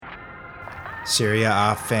Serie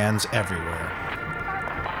A fans everywhere,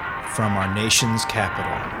 from our nation's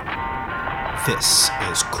capital, this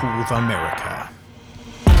is Cool America.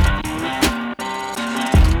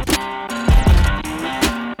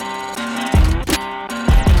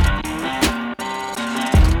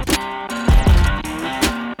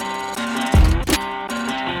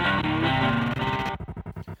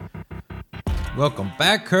 Welcome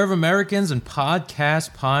back, Curve Americans and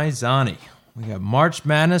Podcast Paisani. We got March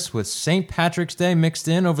Madness with St. Patrick's Day mixed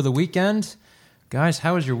in over the weekend. Guys,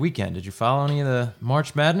 how was your weekend? Did you follow any of the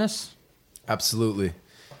March Madness? Absolutely.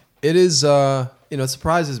 It is, it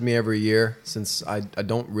surprises me every year since I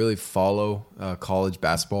don't really follow college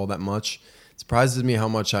basketball that much. It surprises me how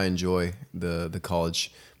much I enjoy the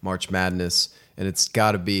college March Madness, and it's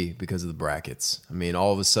got to be because of the brackets. I mean,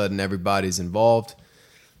 all of a sudden everybody's involved.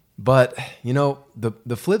 But,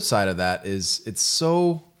 the flip side of that is it's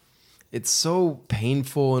so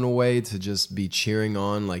painful in a way to just be cheering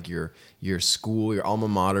on like your school, your alma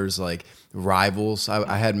mater's like rivals.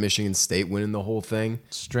 I had Michigan State winning the whole thing.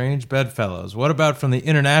 Strange bedfellows. What about from the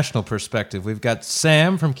international perspective? We've got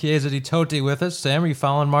Sam from Chiesa di Toti with us. Sam, are you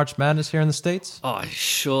following March Madness here in the States? Oh, I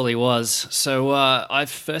surely was. So I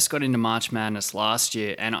first got into March Madness last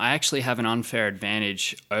year, and I actually have an unfair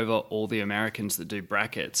advantage over all the Americans that do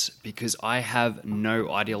brackets because I have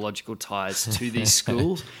no ideological ties to these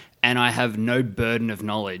schools. And I have no burden of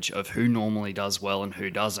knowledge of who normally does well and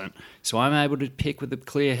who doesn't. So I'm able to pick with a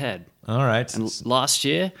clear head. All right. And last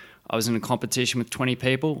year, I was in a competition with 20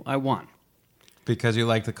 people. I won. Because you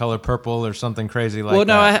like the color purple or something crazy like that? Well,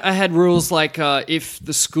 no, I had rules like if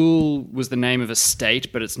the school was the name of a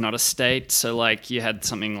state, but it's not a state. So like you had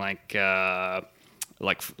something like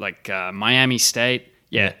Miami State.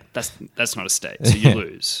 Yeah, that's not a state. So you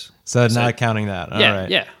lose. So not counting that. All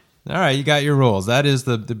right. Yeah. All right, you got your rules. That is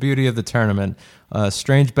the beauty of the tournament.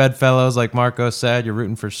 Strange bedfellows, like Marco said. You're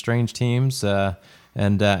rooting for strange teams,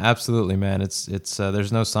 and absolutely, man, it's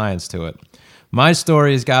there's no science to it. My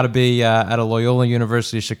story has got to be at a Loyola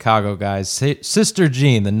University Chicago, guys. Sister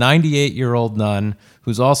Jean, the 98-year-old nun,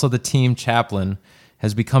 who's also the team chaplain,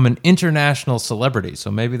 has become an international celebrity.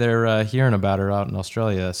 So maybe they're hearing about her out in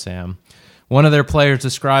Australia, Sam. One of their players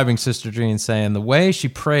describing Sister Jean saying, "The way she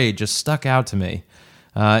prayed just stuck out to me.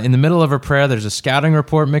 In the middle of her prayer, there's a scouting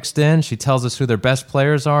report mixed in. She tells us who their best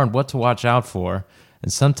players are and what to watch out for.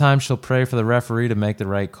 And sometimes she'll pray for the referee to make the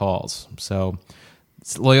right calls." So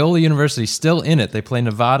Loyola University still in it. They play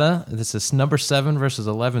Nevada. This is number 7 versus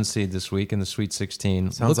 11 seed this week in the Sweet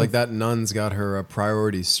 16. Sounds like that nun's got her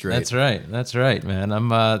priorities straight. That's right, man.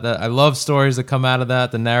 I love stories that come out of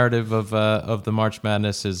that. The narrative of the March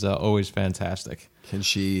Madness is always fantastic. Can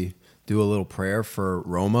she do a little prayer for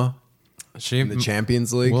Roma? In the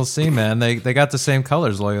Champions League? We'll see, man. They got the same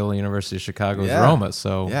colors, Loyola University of Chicago, as Roma.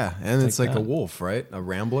 So yeah, and it's like a wolf, right? A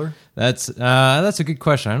rambler? That's a good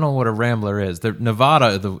question. I don't know what a rambler is.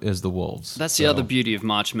 Nevada is the Wolves. That's the other beauty of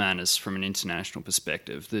March Madness from an international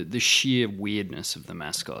perspective, the sheer weirdness of the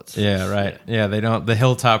mascots. Yeah, right. Yeah, they don't. The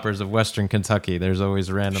Hilltoppers of Western Kentucky, there's always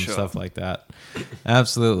random stuff like that.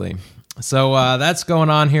 Absolutely. So that's going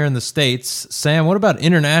on here in the States. Sam, what about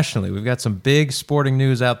internationally? We've got some big sporting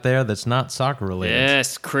news out there that's not soccer related.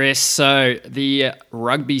 Yes, Chris. So the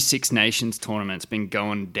Rugby Six Nations tournament's been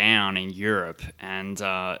going down in Europe, and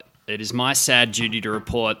it is my sad duty to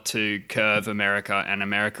report to Curve America and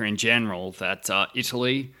America in general that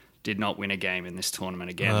Italy did not win a game in this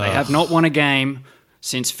tournament again. They have not won a game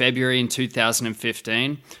since February in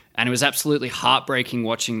 2015. And it was absolutely heartbreaking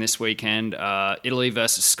watching this weekend, Italy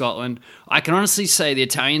versus Scotland. I can honestly say the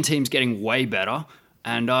Italian team's getting way better,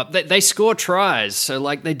 and they score tries. So,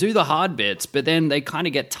 like, they do the hard bits, but then they kind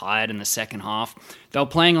of get tired in the second half. They were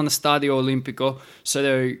playing on the Stadio Olimpico,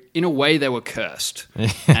 so in a way they were cursed.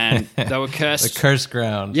 And they were cursed. The cursed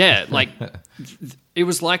ground. Yeah, like... It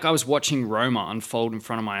was like I was watching Roma unfold in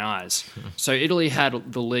front of my eyes. So Italy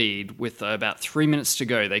had the lead with about 3 minutes to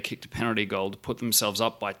go. They kicked a penalty goal to put themselves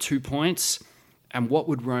up by 2 points. And what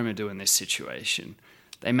would Roma do in this situation?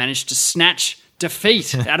 They managed to snatch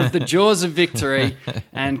defeat out of the jaws of victory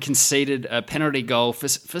and conceded a penalty goal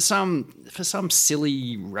for some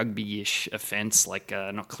silly rugby-ish offence, like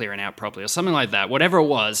not clearing out properly or something like that. Whatever it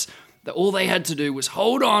was, all they had to do was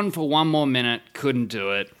hold on for one more minute, couldn't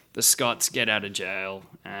do it. The Scots get out of jail,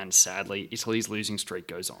 and sadly, Italy's losing streak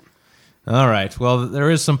goes on. All right. Well, there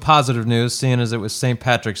is some positive news, seeing as it was St.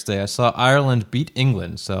 Patrick's Day. I saw Ireland beat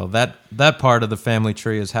England, so that part of the family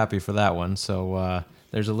tree is happy for that one. So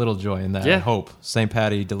there's a little joy in that. Yeah. I hope St.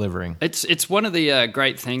 Patty delivering. It's one of the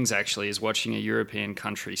great things, actually, is watching a European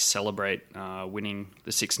country celebrate winning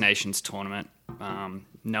the Six Nations tournament,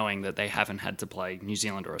 knowing that they haven't had to play New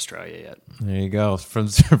Zealand or Australia yet. There you go.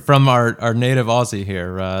 From our native Aussie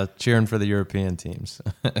here, cheering for the European teams.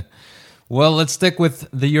 Well, let's stick with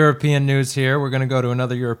the European news here. We're going to go to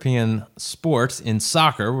another European sport in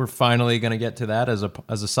soccer. We're finally going to get to that as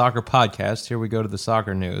a soccer podcast. Here we go to the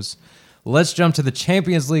soccer news. Let's jump to the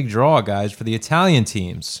Champions League draw, guys, for the Italian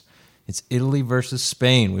teams. It's Italy versus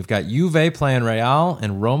Spain. We've got Juve playing Real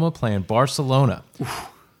and Roma playing Barcelona.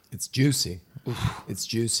 It's juicy. It's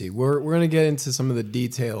juicy. We're going to get into some of the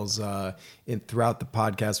details throughout the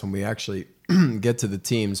podcast when we actually get to the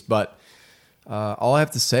teams, but all I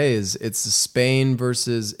have to say is it's the Spain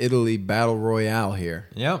versus Italy battle royale here.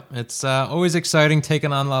 Yep, it's always exciting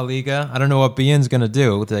taking on La Liga. I don't know what BN's going to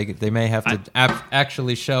do. They may have to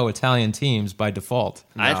actually show Italian teams by default.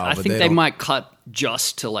 I think they might cut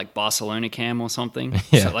just to like Barcelona cam or something.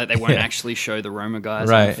 Yeah. So like they won't actually show the Roma guys.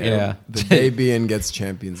 Right, on the field. yeah. The day BN gets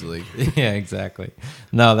Champions League. Yeah, exactly.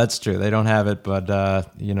 No, that's true. They don't have it, but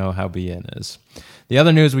you know how BN is. The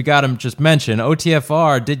other news we got him just mentioned,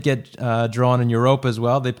 OTFR did get drawn in Europa as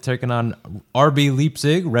well. They've taken on RB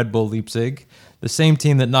Leipzig, Red Bull Leipzig, the same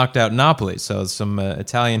team that knocked out Napoli. So some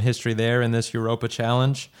Italian history there in this Europa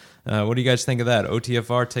challenge. What do you guys think of that?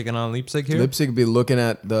 OTFR taking on Leipzig here? Leipzig would be looking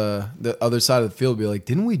at the other side of the field, be like,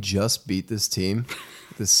 didn't we just beat this team?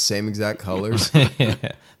 The same exact colors? Yeah.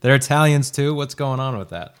 They're Italians too. What's going on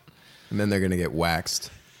with that? And then they're going to get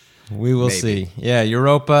waxed. We will Maybe. see. Yeah,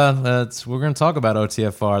 Europa, we're going to talk about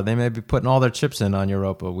OTFR. They may be putting all their chips in on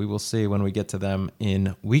Europa. We will see when we get to them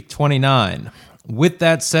in Week 29. With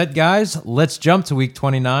that said, guys, let's jump to Week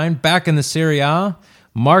 29. Back in the Serie A,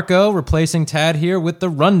 Marco replacing Tad here with the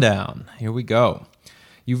rundown. Here we go.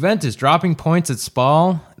 Juventus dropping points at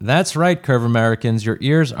Spal. That's right, Curve Americans. Your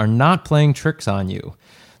ears are not playing tricks on you.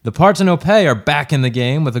 The Partenope are back in the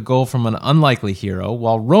game with a goal from an unlikely hero,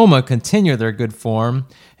 while Roma continue their good form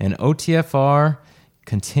and OTFR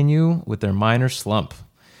continue with their minor slump.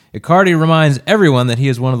 Icardi reminds everyone that he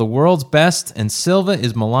is one of the world's best, and Silva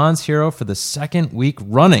is Milan's hero for the second week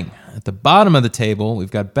running. At the bottom of the table, we've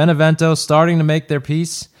got Benevento starting to make their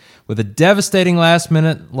peace with a devastating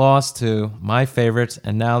last-minute loss to my favorite,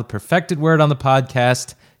 and now the perfected word on the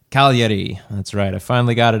podcast, Cagliari. That's right, I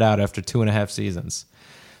finally got it out after 2.5 seasons.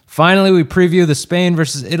 Finally, we preview the Spain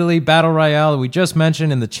versus Italy Battle Royale that we just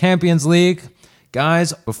mentioned in the Champions League.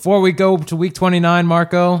 Guys, before we go to Week 29,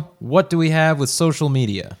 Marco, what do we have with social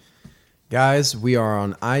media? Guys, we are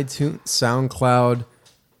on iTunes, SoundCloud,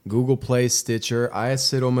 Google Play, Stitcher,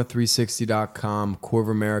 ISIDOMA360.com, Core of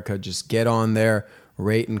America. Just get on there,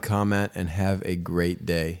 rate and comment, and have a great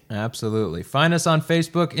day. Absolutely. Find us on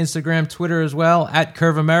Facebook, Instagram, Twitter as well, at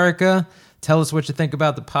Curve America. Tell us what you think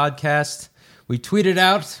about the podcast. We tweeted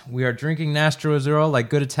out, we are drinking Nastro Azzurro like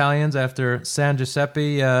good Italians after San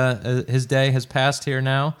Giuseppe. His day has passed here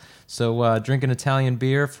now. So drinking Italian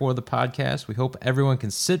beer for the podcast. We hope everyone can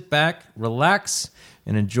sit back, relax,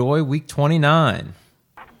 and enjoy Week 29.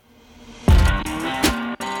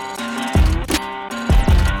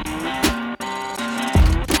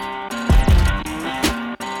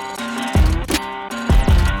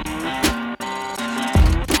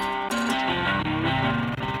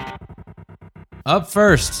 Up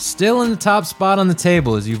first, still in the top spot on the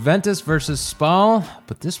table is Juventus versus Spal,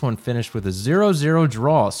 but this one finished with a 0-0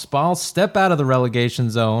 draw. Spal step out of the relegation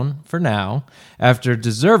zone for now after a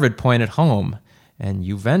deserved point at home, and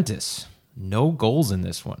Juventus, no goals in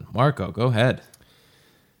this one. Marco, go ahead.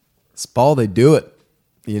 Spal, they do it.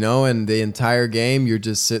 You know, and the entire game, you're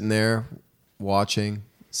just sitting there watching,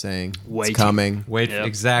 saying, Waiting. it's coming. Wait, Yep.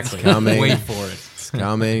 exactly. coming. Wait for it.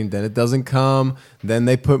 Coming, then it doesn't come. Then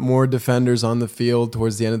they put more defenders on the field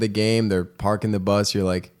towards the end of the game. They're parking the bus. You're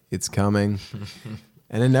like, it's coming.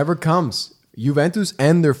 And it never comes. Juventus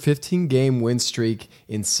end their 15-game win streak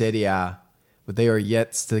in Serie A, but they are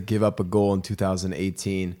yet to give up a goal in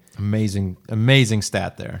 2018. Amazing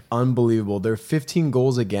stat there. Unbelievable. Their 15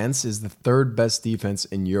 goals against is the third best defense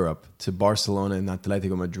in Europe to Barcelona and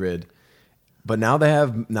Atletico Madrid. But now they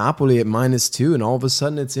have Napoli at -2, and all of a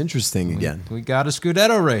sudden it's interesting again. We got a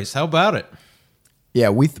Scudetto race. How about it? Yeah,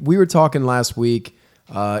 we were talking last week.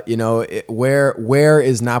 Where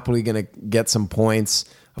is Napoli going to get some points?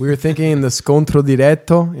 We were thinking in the scontro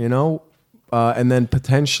diretto, and then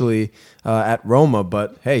potentially at Roma.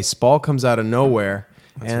 But hey, Spal comes out of nowhere.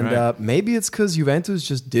 Right. Maybe it's because Juventus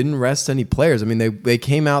just didn't rest any players. I mean, they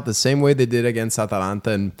came out the same way they did against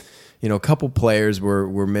Atalanta, and a couple players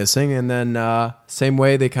were missing. And then same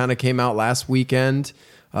way they kind of came out last weekend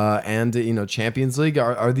and Champions League.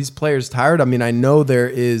 Are these players tired? I mean, I know there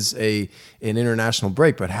is an international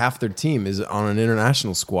break, but half their team is on an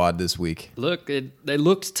international squad this week. Look, they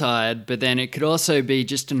looked tired, but then it could also be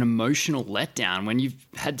just an emotional letdown when you've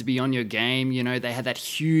had to be on your game. They had that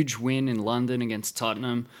huge win in London against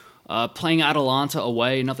Tottenham. Playing Atalanta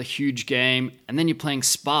away, another huge game, and then you're playing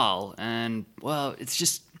Spal, and well,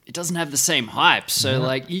 it doesn't have the same hype. So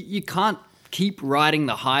you can't keep riding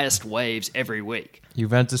the highest waves every week.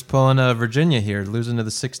 Juventus pulling Virginia here, losing to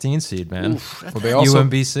the 16 seed, man. Well, they also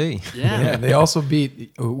UMBC. Yeah. they also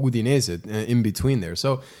beat Udinese in between there.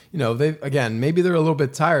 So maybe they're a little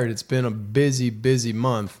bit tired. It's been a busy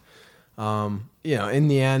month. In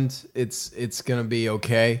the end, it's gonna be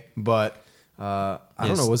okay, but. I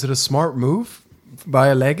don't know. Was it a smart move by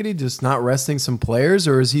Allegri, just not resting some players,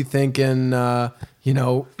 or is he thinking, not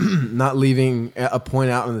leaving a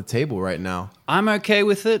point out on the table right now? I'm okay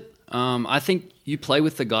with it. I think you play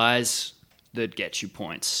with the guys that get you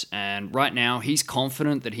points, and right now he's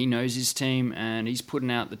confident that he knows his team, and he's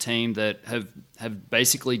putting out the team that have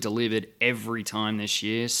basically delivered every time this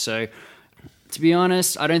year. So. To be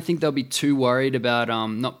honest, I don't think they'll be too worried about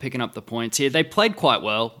not picking up the points here. They played quite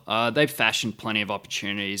well. They've fashioned plenty of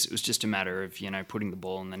opportunities. It was just a matter of, putting the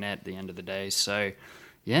ball in the net at the end of the day. So,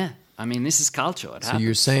 yeah, I mean, this is culture. It so happens.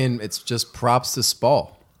 you're saying it's just props to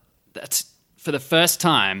Spal? That's for the first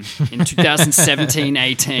time in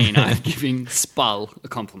 2017-18. I'm giving Spal a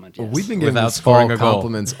compliment. Yes. Well, we've been giving Without scoring Spal a goal.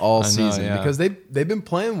 compliments all I know, season yeah. because they've been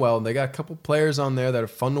playing well. They got a couple players on there that are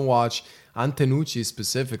fun to watch. Antenucci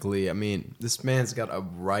specifically, I mean, this man's got a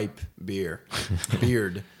ripe beard.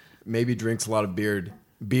 Maybe drinks a lot of beer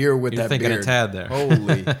with You're that thinking beard. a tad there.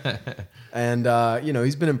 Holy. And,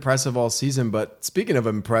 he's been impressive all season. But speaking of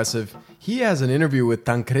impressive, he has an interview with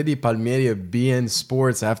Tancredi Palmieri of BN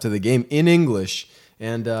Sports after the game in English.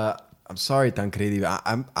 And I'm sorry, Tancredi.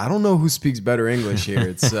 I don't know who speaks better English here.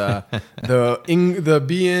 It's the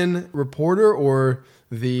BN reporter or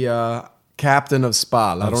the captain of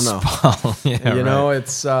Spal. I don't know.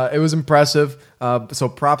 Yeah, It was impressive. So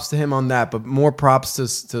props to him on that, but more props to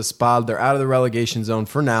Spal. They're out of the relegation zone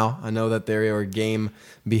for now. I know that they are a game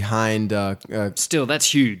behind. Still,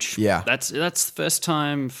 that's huge. Yeah. That's the first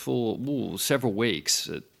time for several weeks.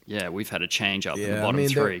 We've had a change up in the bottom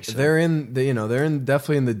three. They're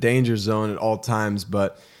definitely in the danger zone at all times,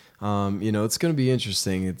 but. It's going to be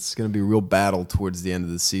interesting. It's going to be a real battle towards the end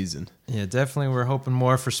of the season. Yeah, definitely. We're hoping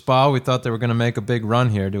more for Spal. We thought they were going to make a big run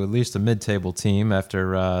here to at least a mid-table team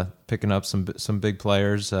after picking up some big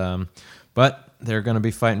players. But they're going to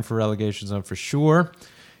be fighting for relegation zone for sure.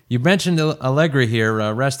 You mentioned Allegri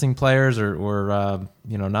here, resting players or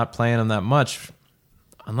not playing them that much.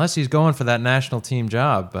 Unless he's going for that national team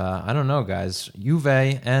job, I don't know, guys. Juve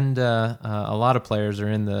and a lot of players are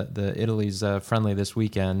in the Italy's friendly this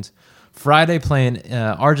weekend. Friday playing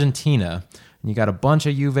Argentina. And you got a bunch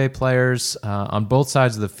of Juve players on both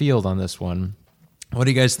sides of the field on this one. What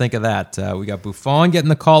do you guys think of that? We got Buffon getting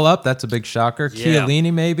the call up. That's a big shocker. Yeah.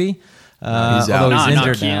 Chiellini maybe. He's out. Although he's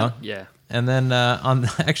injured now. Yeah. And then on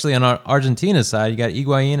Argentina's side, you got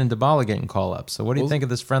Higuain and Dybala getting call up. So what do you think of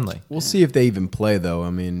this friendly? We'll see if they even play, though.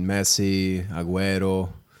 I mean, Messi, Agüero,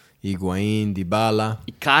 Higuain, Dybala,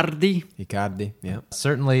 Icardi. Yeah.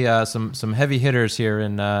 Certainly some heavy hitters here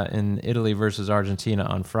in Italy versus Argentina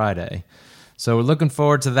on Friday. So we're looking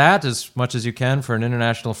forward to that as much as you can for an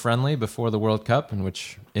international friendly before the World Cup, in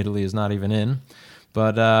which Italy is not even in.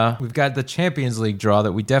 But we've got the Champions League draw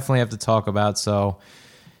that we definitely have to talk about. So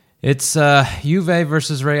it's Juve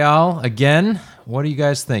versus Real again. What do you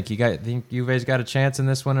guys think? You guys think Juve's got a chance in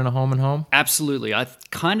this one in a home and home? Absolutely. I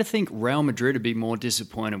kind of think Real Madrid would be more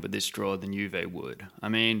disappointed with this draw than Juve would. I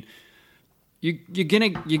mean, you're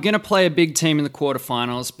gonna play a big team in the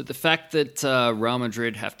quarterfinals, but the fact that Real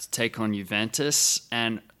Madrid have to take on Juventus,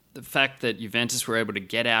 and the fact that Juventus were able to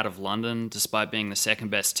get out of London despite being the second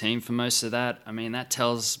best team for most of that, I mean, that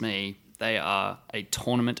tells me they are a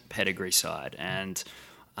tournament pedigree side, and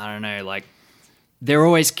I don't know, like, they're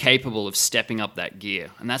always capable of stepping up that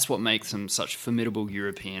gear, and that's what makes them such formidable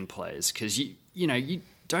European players, because you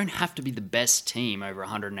don't have to be the best team over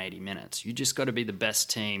 180 minutes. You just got to be the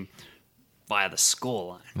best team via the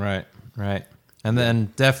scoreline. Right. And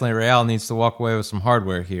then definitely Real needs to walk away with some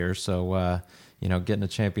hardware here, so getting a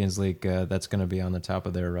Champions League, that's going to be on the top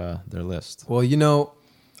of their list. Well,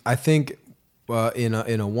 I think in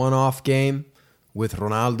a one-off game with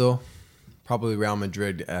Ronaldo, probably Real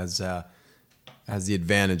Madrid has the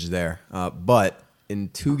advantage there. But in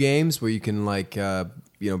two games where you can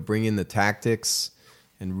bring in the tactics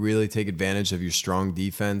and really take advantage of your strong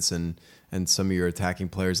defense and some of your attacking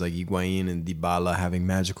players like Higuain and Dybala having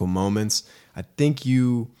magical moments, I think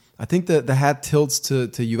that the hat tilts to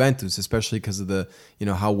Juventus, especially because of the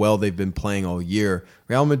how well they've been playing all year.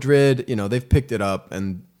 Real Madrid, they've picked it up,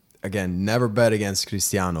 and again, never bet against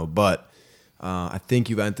Cristiano, but I think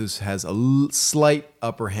Juventus has a slight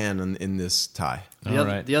upper hand in this tie.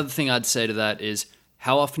 The other thing I'd say to that is,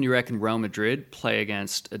 how often do you reckon Real Madrid play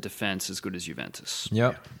against a defense as good as Juventus?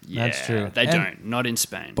 Yep, Yeah, that's true. They don't. Not in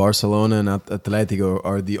Spain. Barcelona and Atletico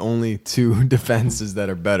are the only two defenses that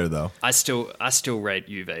are better, though. I still rate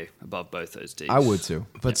Juve above both those teams. I would too.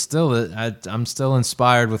 But still, I'm still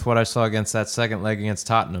inspired with what I saw against that second leg against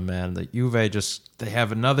Tottenham, man. The Juve they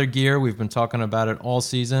have another gear. We've been talking about it all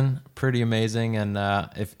season. Pretty amazing. And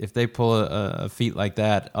if they pull a feat like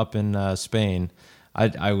that up in Spain,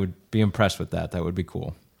 I would be impressed with that. That would be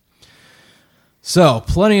cool. So,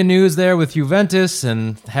 plenty of news there with Juventus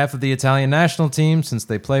and half of the Italian national team since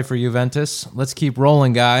they play for Juventus. Let's keep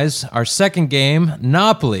rolling, guys. Our second game,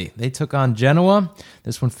 Napoli. They took on Genoa.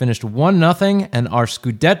 This one finished 1-0 and are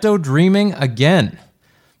Scudetto dreaming again.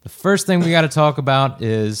 The first thing we got to talk about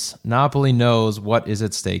is Napoli knows what is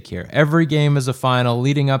at stake here. Every game is a final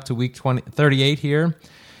leading up to week 38 here.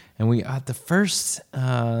 And we got the first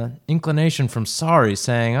inclination from Sarri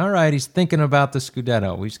saying, all right, he's thinking about the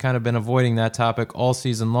Scudetto. We've kind of been avoiding that topic all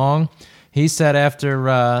season long. He said after,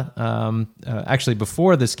 actually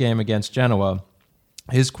before this game against Genoa,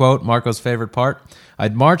 his quote, Marco's favorite part,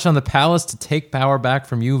 I'd march on the palace to take power back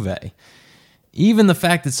from Juve. Even the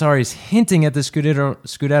fact that Sarri's hinting at the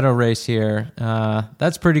Scudetto race here,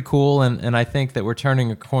 that's pretty cool. And I think that we're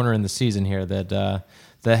turning a corner in the season here, that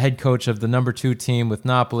the head coach of the number 2 team with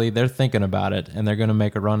Napoli, they're thinking about it, and they're going to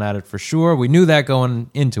make a run at it for sure. We knew that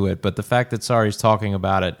going into it, but the fact that Sarri's talking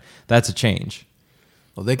about it, that's a change.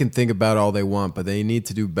 Well, they can think about all they want, but they need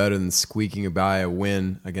to do better than squeaking by a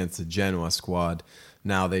win against the Genoa squad.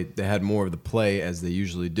 Now, they had more of the play, as they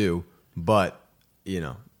usually do, but,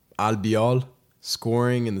 Albiol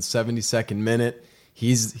scoring in the 72nd minute,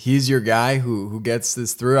 he's your guy who gets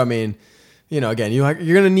this through. I mean, again, you're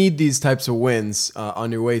going to need these types of wins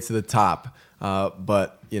on your way to the top.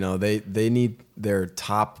 But they need their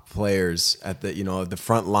top players at the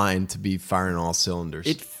front line to be firing all cylinders.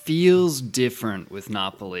 It feels different with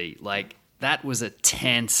Napoli. Like, that was a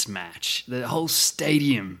tense match. The whole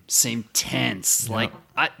stadium seemed tense. Yeah. Like,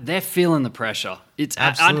 they're feeling the pressure. It's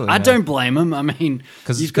absolutely. I don't blame them. I mean,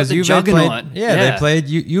 you've got the Juve juggernaut. They played.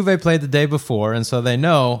 Juve played the day before, and so they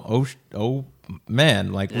know. Oh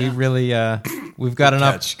man, like we really we've got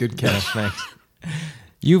enough. Good catch. Thanks.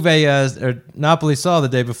 Napoli saw the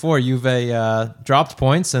day before. Juve dropped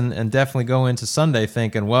points and definitely go into Sunday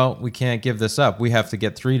thinking, well, we can't give this up. We have to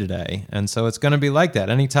get 3 today, and so it's going to be like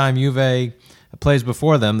that. Anytime Juve plays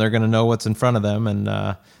before them, they're going to know what's in front of them, and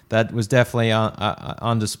that was definitely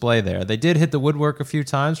on display there. They did hit the woodwork a few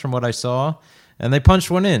times from what I saw, and they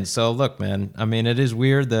punched one in. So look, man, I mean, it is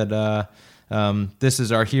weird that. This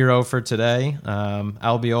is our hero for today,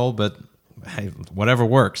 Albiol, but hey, whatever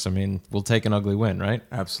works. I mean, we'll take an ugly win, right?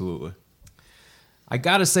 Absolutely. I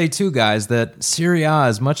got to say, too, guys, that Serie A,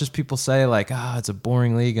 as much as people say, like, it's a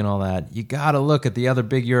boring league and all that, you got to look at the other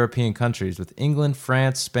big European countries with England,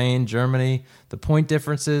 France, Spain, Germany. The point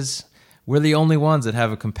differences, we're the only ones that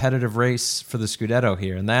have a competitive race for the Scudetto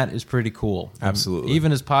here, and that is pretty cool. Absolutely.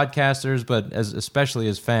 Even as podcasters, but especially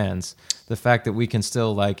as fans, the fact that we can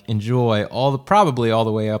still enjoy probably all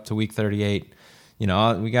the way up to week 38.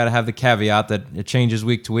 We got to have the caveat that it changes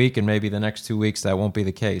week to week, and maybe the next 2 weeks that won't be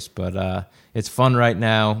the case. But it's fun right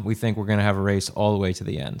now. We think we're going to have a race all the way to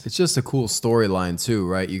the end. It's just a cool storyline too,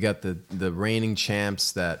 right? You got the reigning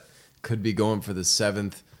champs that could be going for the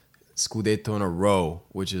 7th Scudetto in a row,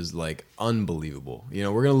 which is unbelievable. We're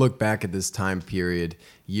going to look back at this time period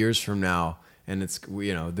years from now, and it's going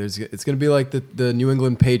to be like the New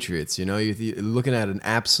England Patriots. You're looking at an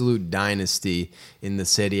absolute dynasty in the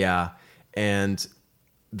Serie A, and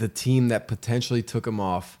the team that potentially took them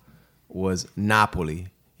off was Napoli.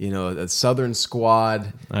 A southern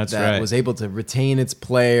squad was able to retain its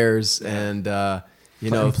players and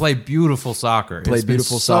play beautiful soccer. Play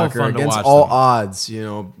beautiful soccer against all odds.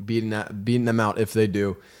 Beating them out if they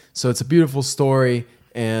do. So it's a beautiful story,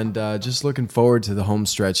 and just looking forward to the home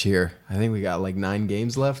stretch here. I think we got 9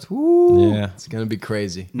 games left. Woo! Yeah, it's gonna be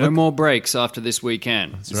crazy. No more breaks after this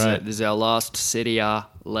weekend. That's right. This is our last Serie A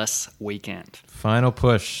less weekend. Final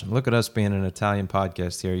push. Look at us being an Italian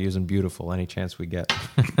podcast here, using beautiful any chance we get.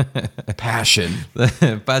 Passion.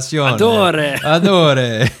 Passione.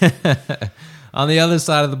 Adore. On the other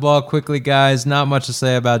side of the ball, quickly, guys, not much to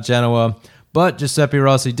say about Genoa. But Giuseppe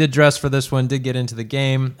Rossi did dress for this one, did get into the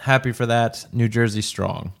game. Happy for that. New Jersey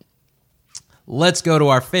strong. Let's go to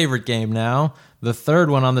our favorite game now. The third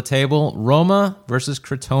one on the table, Roma versus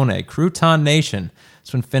Crotone. Crouton Nation.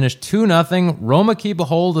 This one finished 2-0. Roma keep a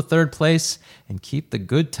hold of third place and keep the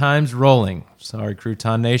good times rolling. Sorry,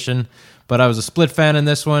 Crouton Nation. But I was a split fan in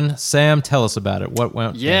this one. Sam, tell us about it. What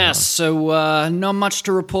went down? So not much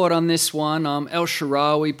to report on this one. El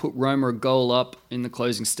Shaarawy put Roma a goal up in the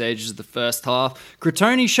closing stages of the first half.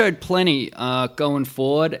 Crotone showed plenty going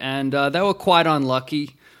forward, and they were quite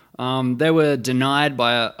unlucky. They were denied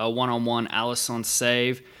by a one-on-one Alisson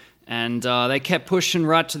save, and they kept pushing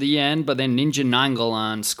right to the end, but then Ninja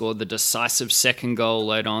Nangolan scored the decisive second goal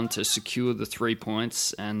late on to secure the 3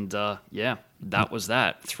 points, and that was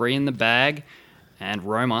that. 3 in the bag, and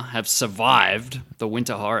Roma have survived the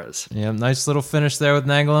winter horrors. Yeah, nice little finish there with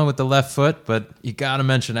Nangolan with the left foot, but you got to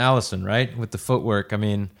mention Alisson, right, with the footwork. I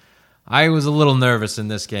mean, I was a little nervous in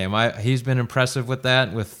this game. He's been impressive with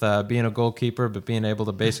that, with being a goalkeeper, but being able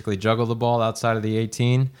to basically juggle the ball outside of the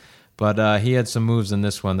 18. But he had some moves in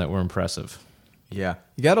this one that were impressive. Yeah.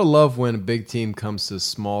 You got to love when a big team comes to a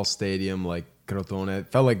small stadium like Crotone. It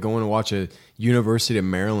felt like going to watch a University of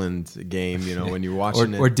Maryland game, when you're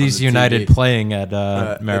watching or it. DC United playing at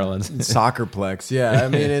Maryland. Soccerplex. Yeah. I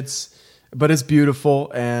mean, it's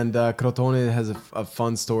beautiful. And Crotone has a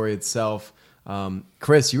fun story itself.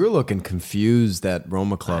 Chris, you were looking confused at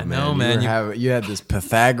Roma Club, man. know, man. You had this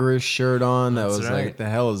Pythagoras shirt on that was right. like, the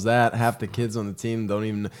hell is that? Half the kids on the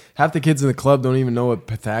team half the kids in the club don't even know what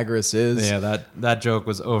Pythagoras is. Yeah, that joke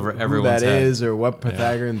was over who everyone's that head. is or what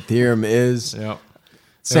Pythagorean theorem is. Yep.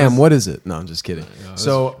 Sam, what is it? No, I'm just kidding. Yeah, it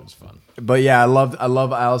was fun. But yeah, I love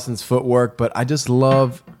Alisson's footwork, but I just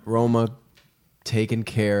love Roma taking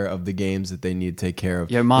care of the games that they need to take care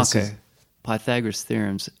of. Yo, Marco, Pythagoras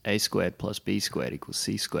theorem's a squared plus b squared equals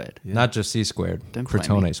c squared. Yeah. Not just c squared. Don't play me.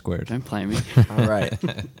 Crotone squared. Don't play me. All right.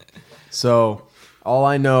 So all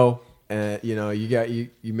I know, you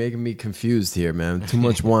making me confused here, man. Too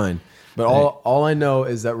much wine. But all I know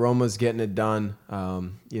is that Roma's getting it done,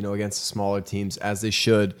 against the smaller teams, as they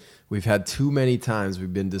should. We've had too many times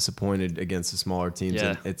we've been disappointed against the smaller teams,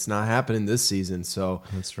 Yeah. and it's not happening this season. So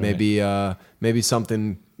That's right. maybe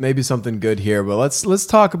something good here. But let's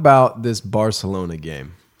talk about this Barcelona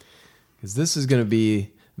game, because this is going to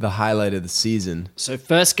be the highlight of the season. So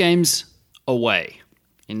first game's away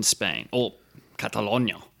in Spain, or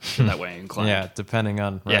Catalonia, that way inclined. Yeah, depending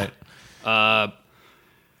on, right. Yeah.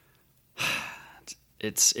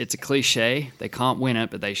 It's a cliche. They can't win it,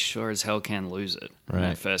 but they sure as hell can lose it in Right.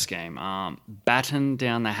 that first game. Batten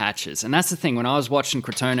down the hatches. And that's the thing. When I was watching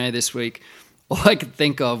Crotone this week, all I could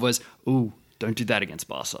think of was, ooh, don't do that against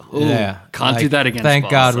Barca. Ooh, Yeah. can't do that against thank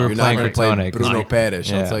Barca. God we're You're not playing going to play Crotone. Bruno Perez,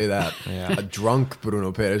 Yeah. I'll tell you that. Yeah. A drunk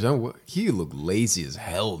Bruno Perez. He looked lazy as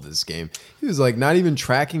hell this game. He was like not even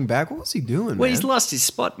tracking back. What was he doing, Well, man? he's lost his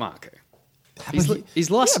spot, Marco.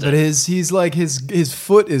 He's lost it. But he's like his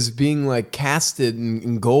foot is being like casted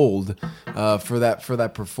in gold for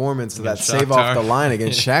that performance, that save off the line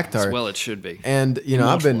against Shakhtar. Well, it should be. And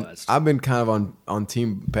Immortalized. I've been kind of on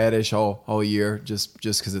Team Perez all year, just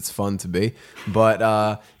because it's fun to be. But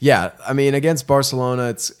I mean, against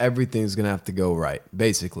Barcelona, everything's gonna have to go right,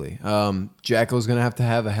 basically. Jacko's gonna have to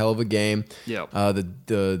have a hell of a game. Yep.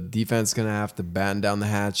 The defense gonna have to batten down the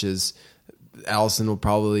hatches. Alisson will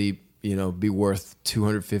probably be worth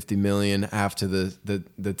 $250 million after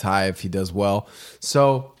the tie if he does well.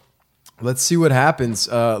 So let's see what happens.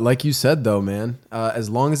 Like you said, though, man, as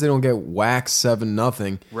long as they don't get waxed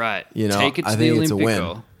 7-0, Right. Take it to I the think it's a win.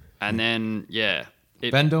 Olympico. And then,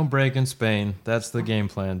 Bend don't break in Spain. That's the game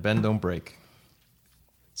plan. Bend don't break.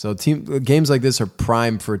 So games like this are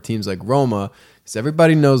prime for teams like Roma, because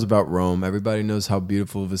everybody knows about Rome. Everybody knows how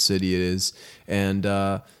beautiful of a city it is, and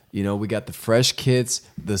we got the fresh kits.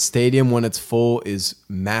 The stadium, when it's full, is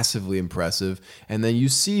massively impressive. And then you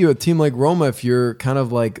see a team like Roma, if you're kind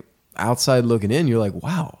of like outside looking in, you're like,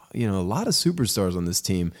 wow, a lot of superstars on this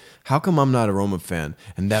team. How come I'm not a Roma fan?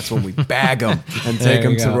 And that's when we bag them and take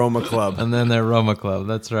them to Roma Club. And then they're Roma Club.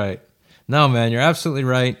 That's right. No, man, you're absolutely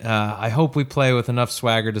right. I hope we play with enough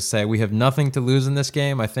swagger to say we have nothing to lose in this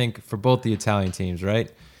game. I think for both the Italian teams,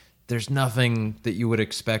 right? There's nothing that you would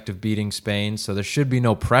expect of beating Spain, so there should be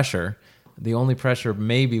no pressure. The only pressure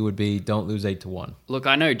maybe would be don't lose 8-1. Look,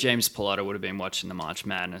 I know James Pilato would have been watching the March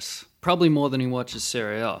Madness. Probably more than he watches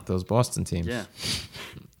Serie A. Those Boston teams. Yeah.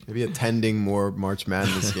 Maybe attending more March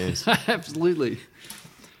Madness games. Absolutely.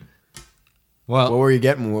 Well, What were you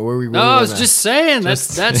getting? What were we? No, I was just saying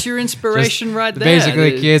Just- that's your inspiration right there.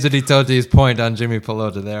 basically, The- Chiesa di Totti's point on Jimmy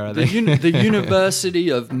Pelota there. I The, think. the University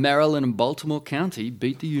of Maryland and Baltimore County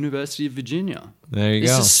beat the University of Virginia. There you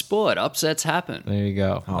It's go. a sport. Upsets happen. There you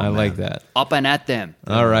go. I man. like that. Up and at them.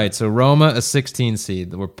 All right, so Roma, a 16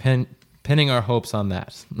 seed. We're pinning our hopes on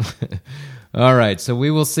that. All right, so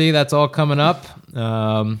we will see. That's all coming up.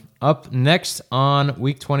 Up next on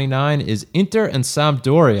week 29 is Inter and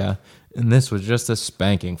Sampdoria, and this was just a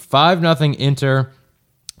spanking. 5-0 Inter.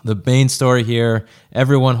 The main story here,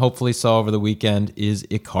 everyone hopefully saw over the weekend, is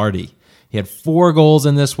Icardi. He had 4 goals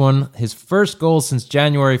in this one. His first goal since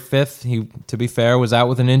January 5th. He, to be fair, was out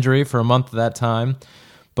with an injury for a month at that time.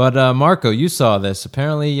 But Marco, you saw this.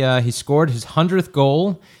 Apparently, he scored his 100th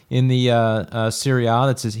goal in the Serie A.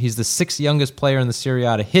 He's the 6th youngest player in the Serie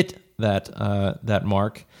A to hit that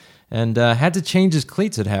mark, and had to change his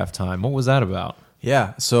cleats at halftime. What was that about?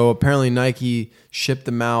 Yeah, so apparently Nike shipped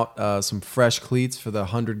him out some fresh cleats for the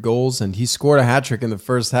 100 goals, and he scored a hat trick in the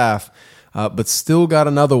first half, but still got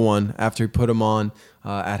another one after he put him on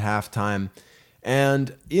at halftime.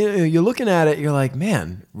 And you're looking at it, you're like,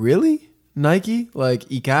 man, really? Nike, like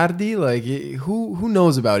Icardi, like who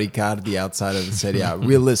knows about Icardi outside of the Serie A,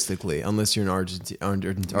 realistically, unless you're an Argentina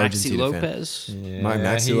Maxi fan. Lopez.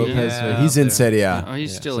 Maxi Lopez, he's out in there. Serie A. Oh,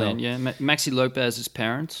 he's still so- in. Yeah, Maxi Lopez's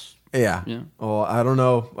parents. Yeah. Yeah. Well, I don't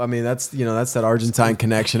know. I mean, that's that Argentine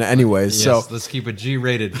connection, anyways. Yes, So, let's keep it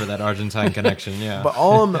G-rated for that Argentine connection. Yeah, but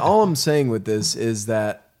all I'm saying with this is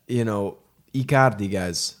that Icardi,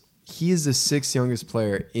 guys, he is the 6th youngest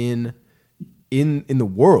player in the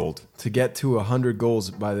world to get to 100 goals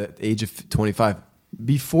by the age of 25.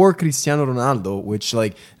 Before Cristiano Ronaldo, which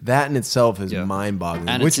like that in itself is Yeah. mind-boggling.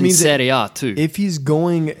 And which it's in means that Serie A too. if he's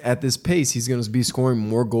going at this pace, he's going to be scoring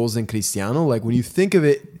more goals than Cristiano. Like when you think of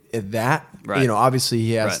it at that, Right. obviously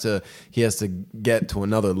he has Right. to get to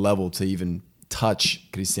another level to even touch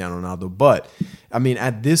Cristiano Ronaldo. But I mean,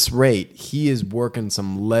 at this rate, he is working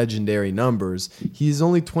some legendary numbers. He's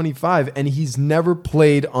only 25 and he's never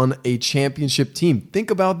played on a championship team. Think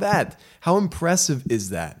about that. How impressive is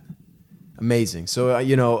that? Amazing. So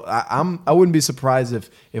I wouldn't be surprised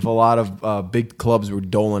if a lot of big clubs were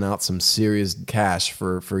doling out some serious cash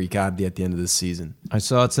for Icardi at the end of this season. I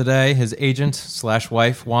saw it today. His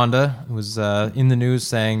agent/wife Wanda was in the news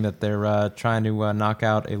saying that they're trying to knock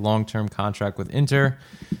out a long-term contract with Inter.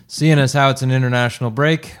 Seeing as how it's an international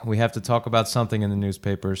break, we have to talk about something in the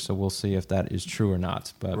newspapers. So we'll see if that is true or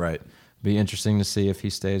not. But Right. be interesting to see if he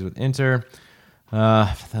stays with Inter.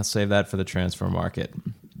 I'll save that for the transfer market.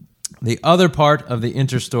 The other part of the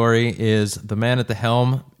Inter story is the man at the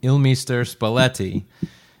helm, Ilmeister Spalletti.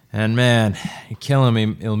 And man, you're killing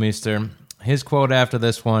me, Ilmeister. His quote after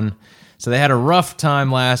this one, so they had a rough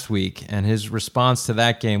time last week, and his response to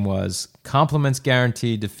that game was, compliments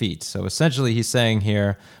guarantee defeat. So essentially he's saying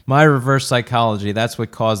here, my reverse psychology, that's what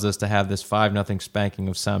caused us to have this 5-0 spanking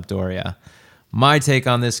of Sampdoria. My take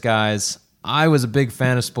on this, guys, I was a big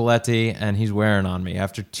fan of Spalletti, and he's wearing on me.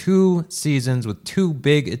 After 2 seasons with 2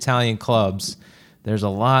 big Italian clubs, there's a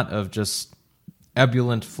lot of just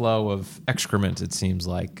ebullient flow of excrement, it seems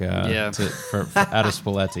like, out of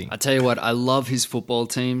Spalletti. I tell you what, I love his football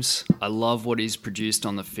teams. I love what he's produced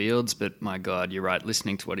on the fields, but my God, you're right.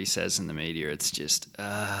 Listening to what he says in the media, it's just...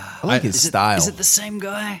 I like his Is style. it the same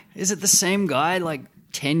guy? Is it the same guy like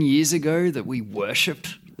 10 years ago that we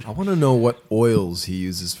worshipped? I want to know what oils he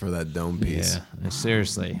uses for that dome piece. Yeah,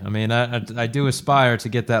 seriously. I mean, I do aspire to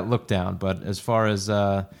get that look down, but as far as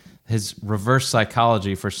his reverse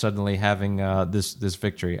psychology for suddenly having this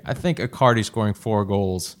victory, I think Icardi scoring 4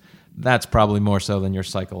 goals, that's probably more so than your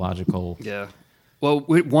psychological. Yeah. Well,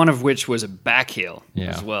 one of which was a back heel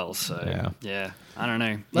Yeah. as well. So, yeah, I don't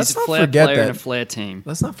know. Let's He's a not flair forget player and that- a flair team.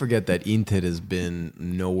 Let's not forget that Inter has been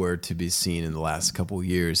nowhere to be seen in the last couple of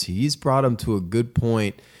years. He's brought them to a good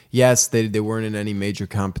point. Yes, they weren't in any major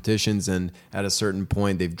competitions, and at a certain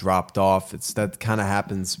point they've dropped off. That kind of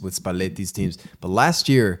happens with Spalletti's teams. But last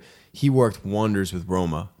year he worked wonders with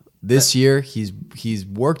Roma. This year he's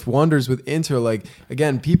worked wonders with Inter. Like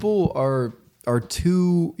again, people are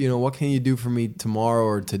too, what can you do for me tomorrow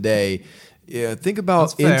or today? Yeah, think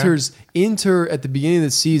about That's fair. Inter at the beginning of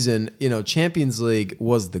the season. Champions League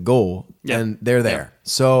was the goal, Yeah. and they're there.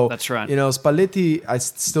 So That's right. Spalletti, I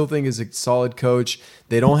still think is a solid coach.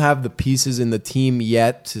 They don't have the pieces in the team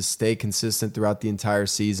yet to stay consistent throughout the entire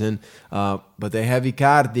season, but they have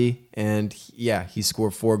Icardi, and he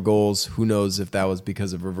scored 4 goals. Who knows if that was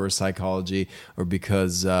because of reverse psychology or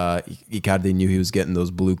because Icardi knew he was getting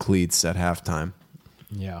those blue cleats at halftime.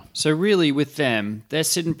 Yeah. So really with them, they're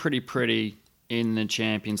sitting pretty in the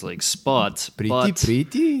Champions League spot. Pretty.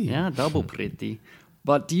 Yeah, double pretty.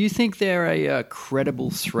 But do you think they're a credible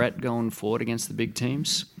threat going forward against the big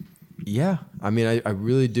teams? Yeah, I mean, I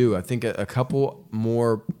really do. I think a couple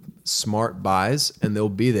more smart buys, and they'll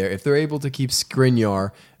be there. If they're able to keep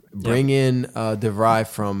Skriniar, bring in De Vrij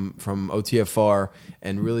from OTFR,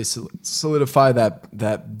 and really solidify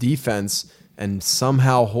that defense, and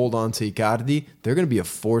somehow hold on to Icardi, they're going to be a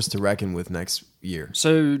force to reckon with next year.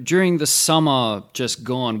 So during the summer just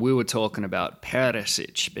gone, we were talking about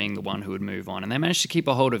Perisic being the one who would move on, and they managed to keep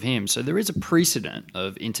a hold of him. So there is a precedent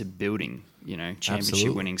of into building,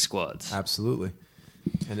 championship-winning squads. Absolutely.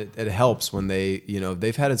 And it helps when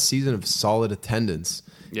they've had a season of solid attendance,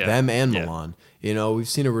 them and Milan. We've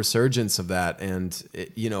seen a resurgence of that, and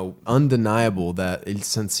undeniable that El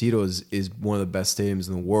San Siro is one of the best stadiums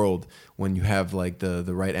in the world when you have like the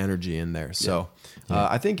right energy in there. So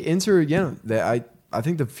I think Inter, I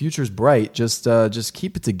think the future's bright. Just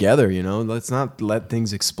keep it together. Let's not let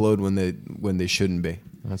things explode when they shouldn't be.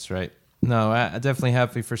 That's right. No, I'm definitely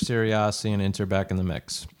happy for Serie A seeing Inter back in the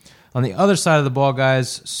mix. On the other side of the ball,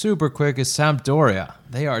 guys, super quick is Sampdoria.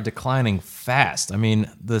 They are declining fast. I mean,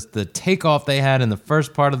 the takeoff they had in the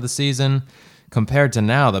first part of the season compared to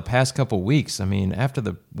now, the past couple weeks. I mean, after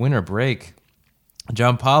the winter break,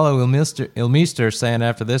 Gianpaolo Ilmister saying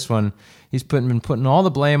after this one, he's been putting all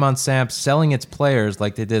the blame on Samp selling its players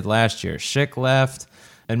like they did last year. Schick left,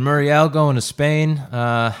 and Muriel going to Spain.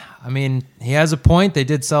 I mean, he has a point. They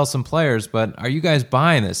did sell some players, but are you guys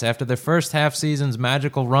buying this? After their first half season's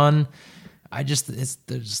magical run, it's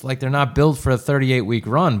just like they're not built for a 38-week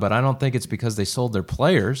run, but I don't think it's because they sold their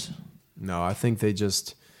players. No, I think they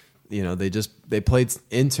just they played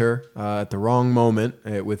Inter at the wrong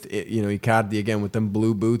moment with Icardi again with them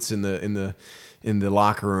blue boots in the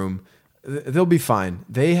locker room. They'll be fine.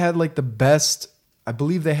 They had like the best. I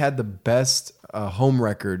believe they had the best home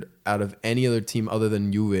record out of any other team other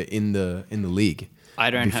than Juve in the league. I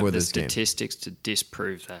don't have the statistics to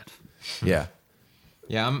disprove that. Yeah.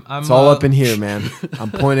 Yeah, I'm it's all up in here, man.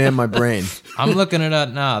 I'm pointing at my brain. I'm looking at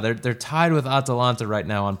it now. They're tied with Atalanta right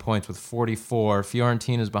now on points with 44.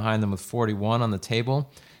 Fiorentina's behind them with 41 on the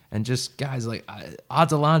table. And just, guys, like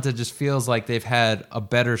Atalanta just feels like they've had a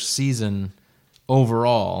better season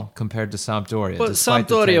overall compared to Sampdoria. But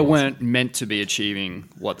Sampdoria weren't meant to be achieving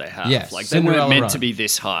what they have. Yes, like they weren't meant to be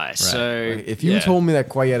this high. Right. So if you told me that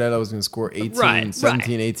Quagliarella was going to score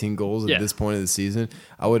 18 goals at this point of the season,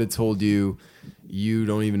 I would have told you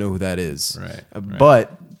don't even know who that is. Right.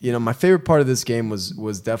 But my favorite part of this game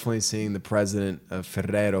was definitely seeing the president of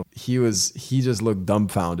Ferrero. He just looked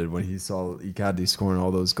dumbfounded when he saw Icardi scoring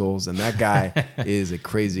all those goals, and that guy is a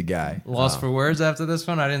crazy guy. Lost for words after this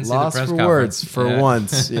one. I didn't see the press conference. Lost for words for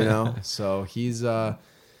once, So he is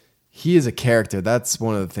a character. That's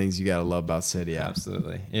one of the things you got to love about Serie A.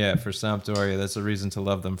 Absolutely, yeah. For Sampdoria, that's a reason to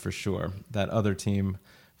love them for sure. That other team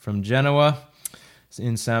from Genoa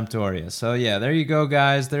in Sampdoria. So yeah, there you go,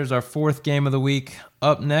 guys. There's our fourth game of the week.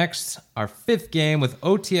 Up next, our fifth game with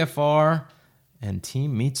OTFR and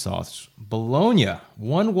Team Meat Sauce. Bologna,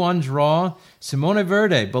 1-1 draw. Simone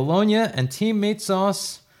Verde, Bologna and Team Meat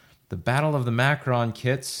Sauce. The battle of the Macron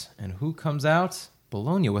kits. And who comes out?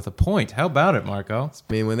 Bologna with a point. How about it, Marco?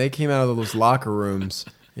 I mean, when they came out of those locker rooms...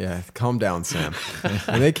 Yeah, calm down, Sam.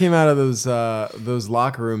 When they came out of those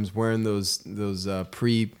locker rooms wearing those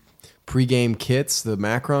pre-game kits, the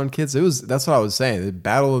Macron kits. That's what I was saying. The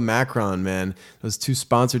battle of Macron, man. Those two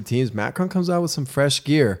sponsored teams. Macron comes out with some fresh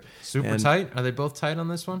gear. Super tight. Are they both tight on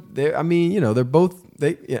this one? They're both.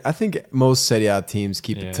 I think most Serie A teams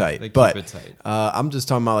keep it tight. Keep it tight. I'm just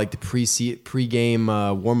talking about like the pre-game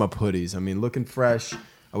warm-up hoodies. I mean, looking fresh.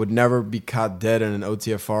 I would never be caught dead in an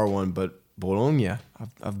OTFR one, but Bologna,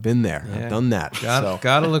 I've been there. Yeah. I've done that.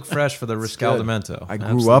 Gotta look fresh for the Riscaldamento. I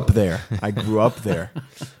grew up there.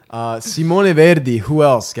 Simone Verdi, who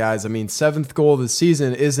else, guys? I mean, 7th goal of the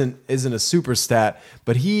season isn't a super stat,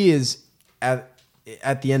 but he is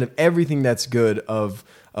at the end of everything that's good of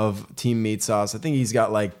Team Meat Sauce. I think he's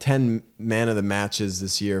got like 10 man of the matches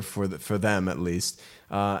this year for them at least.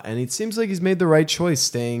 And it seems like he's made the right choice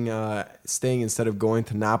staying instead of going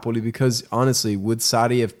to Napoli, because honestly, would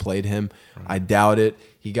Sarri have played him? I doubt it.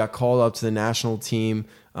 He got called up to the national team.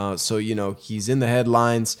 So he's in the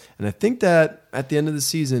headlines, and I think that at the end of the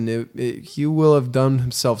season, he will have done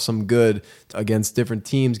himself some good against different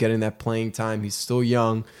teams, getting that playing time. He's still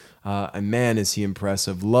young, and man, is he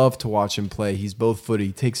impressive. Love to watch him play. He's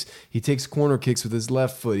both-footed. He takes corner kicks with his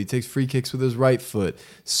left foot. He takes free kicks with his right foot.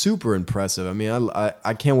 Super impressive. I mean,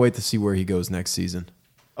 I can't wait to see where he goes next season.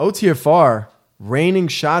 OTFR raining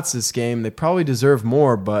shots this game. They probably deserve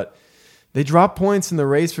more, but they drop points in the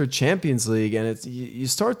race for Champions League, and you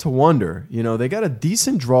start to wonder. They got a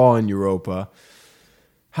decent draw in Europa.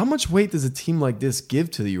 How much weight does a team like this give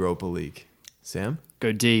to the Europa League, Sam?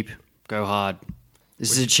 Go deep, go hard.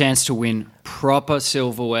 This is a chance to win proper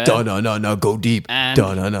silverware. No, go deep. And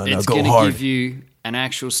no, it's go going to hard. give you an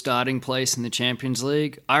actual starting place in the Champions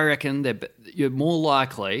League. I reckon you're more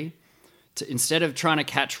likely to, instead of trying to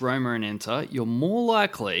catch Roma and Inter, you're more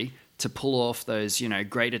likely to pull off those,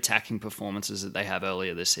 great attacking performances that they have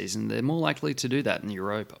earlier this season. They're more likely to do that in the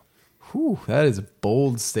Europa. Whew, that is a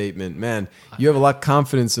bold statement. Man, you have a lot of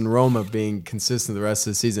confidence in Roma being consistent the rest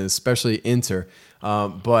of the season, especially Inter.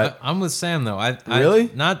 But I'm with Sam though. Really?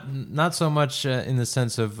 Not so much in the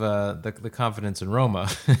sense of the confidence in Roma,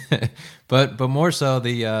 but more so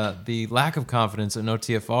the lack of confidence in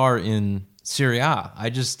OTFR in Serie A.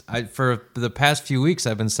 For the past few weeks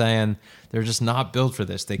I've been saying they're just not built for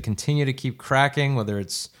this. They continue to keep cracking, whether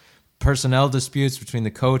it's personnel disputes between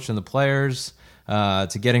the coach and the players,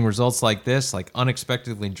 to getting results like this, like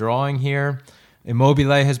unexpectedly drawing here.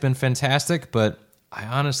 Immobile has been fantastic, but I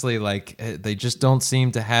honestly they just don't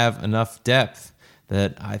seem to have enough depth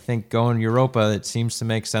that I think going Europa, it seems to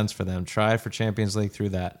make sense for them. Try for Champions League through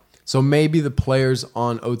that. So maybe the players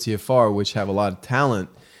on OTFR, which have a lot of talent,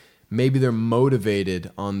 maybe they're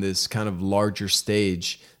motivated on this kind of larger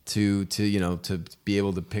stage to be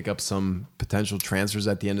able to pick up some potential transfers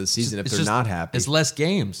at the end of the season if they're not happy. It's less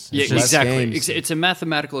games. Yeah, It's less exactly. games. It's a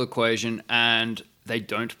mathematical equation, and they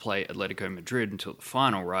don't play Atletico Madrid until the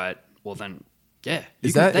final, right? Well, then, yeah.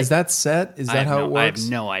 Is that set? Is that how it works? I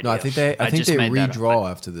have no idea. No, I think they just made that up.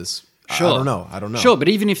 redraw after this. Sure. I don't know. Sure, but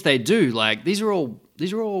even if they do, these are all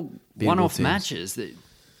one-off teams. matches that.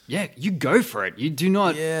 Yeah, you go for it. You do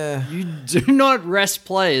not. Yeah. You do not rest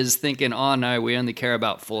players thinking, "Oh no, we only care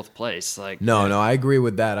about fourth place." No, I agree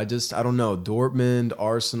with that. I don't know. Dortmund,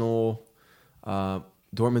 Arsenal,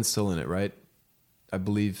 Dortmund's still in it, right? I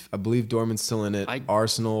believe Dortmund's still in it.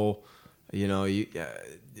 Arsenal,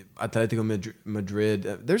 Atletico Madrid.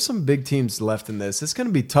 There's some big teams left in this. It's going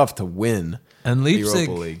to be tough to win. And the Europa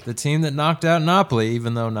Leipzig, League. the team that knocked out Napoli,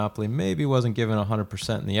 even though Napoli maybe wasn't given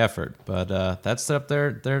 100% in the effort, but that's up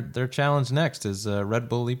their challenge next is Red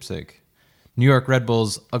Bull Leipzig, New York Red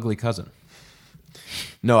Bull's ugly cousin.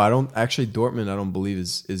 No, I don't. Actually, Dortmund, I don't believe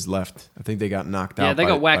is left. I think they got knocked out. Yeah, they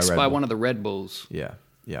got waxed Red by Bull. one of the Red Bulls. Yeah.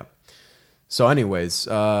 So, anyways,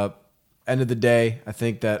 end of the day, I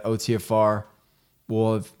think that OTFR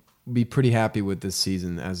will be pretty happy with this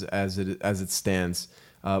season as it stands.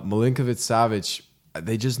 Milinkovic-Savic,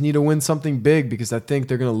 they just need to win something big because I think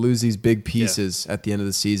they're going to lose these big pieces at the end of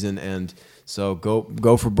the season, and so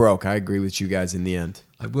go for broke. I agree with you guys in the end.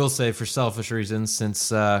 I will say, for selfish reasons, since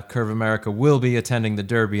Curve America will be attending the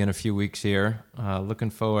Derby in a few weeks here,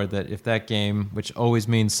 looking forward that if that game, which always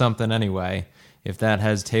means something anyway, if that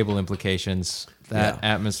has table implications, that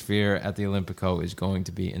atmosphere at the Olympico is going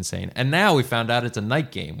to be insane. And now we found out it's a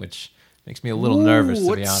night game, which makes me a little nervous,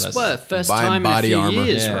 to be honest. First Buying time in a body few armor.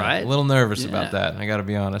 years, Yeah, right? a little nervous about that, I got to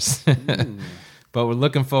be honest. But we're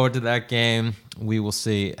looking forward to that game. We will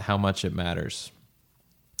see how much it matters.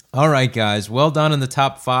 All right, guys. Well done in the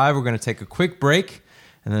top 5. We're going to take a quick break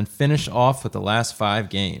and then finish off with the last 5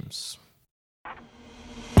 games.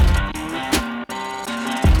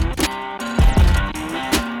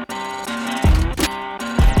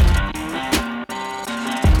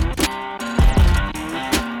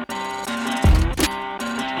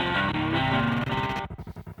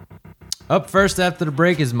 Up first after the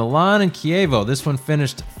break is Milan and Chievo. This one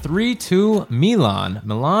finished 3-2 Milan.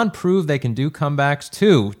 Milan proved they can do comebacks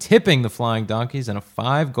too, tipping the Flying Donkeys in a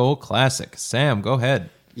 5-goal classic. Sam, go ahead.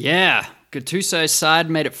 Yeah, Gattuso's side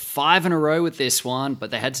made it 5 in a row with this one,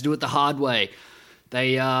 but they had to do it the hard way.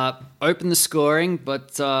 They opened the scoring,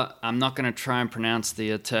 but I'm not going to try and pronounce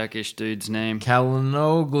the Turkish dude's name.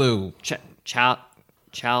 Kalinoglu.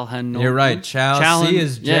 Çalhanoğlu. You're right. Chal. C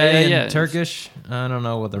is J in Turkish. I don't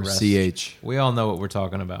know what the rest. CH. We all know what we're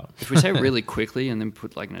talking about. If we say it really quickly and then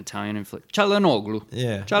put like an Italian inflection. Çalhanoğlu.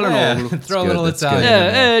 Yeah. Çalhanoğlu. Yeah. Throw a little That's Italian.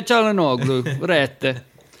 Yeah, Çalhanoğlu. Rete.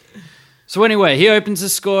 So anyway, he opens the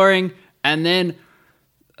scoring, and then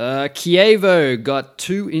Chievo got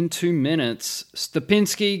 2 in 2 minutes.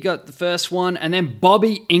 Stupinski got the first one, and then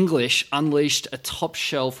Bobby English unleashed a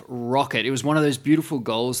top-shelf rocket. It was one of those beautiful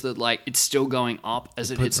goals that, it's still going up as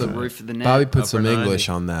it hits the roof of the net. Bobby put some 90. English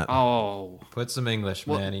on that. Oh. Put some English,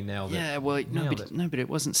 man. He nailed it. Yeah, well, no, but it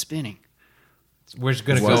wasn't spinning. We're just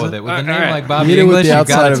going to Was go it? with it. With a All name right. like He Bobby hit it with English, the you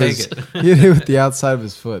outside got to of take his. it. He hit it with the outside of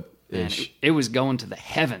his foot. And Ish. it was going to the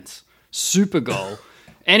heavens. Super goal.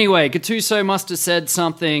 Anyway, Gattuso must have said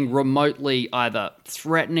something remotely either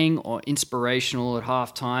threatening or inspirational at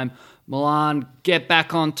halftime. Milan get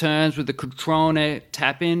back on terms with the Cutrone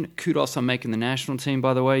tap-in. Kudos on making the national team,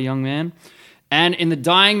 by the way, young man. And in the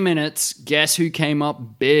dying minutes, guess who came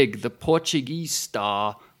up big? The Portuguese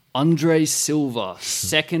star, Andre Silva,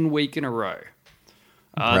 second week in a row.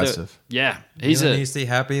 Impressive. He's Needs to be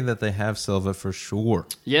happy that they have Silva for sure.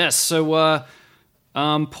 Yes, so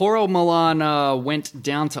poor old Milan went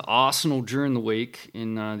down to Arsenal during the week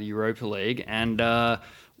in the Europa League, and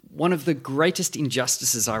one of the greatest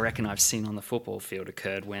injustices I reckon I've seen on the football field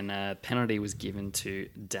occurred when a penalty was given to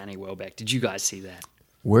Danny Welbeck. Did you guys see that?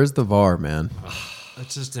 Where's the VAR, man?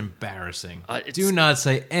 It's just embarrassing. It's- Do not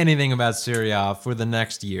say anything about Serie A for the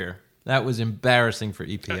next year. That was embarrassing for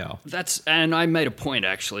EPL. And I made a point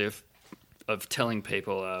actually of telling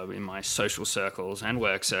people in my social circles and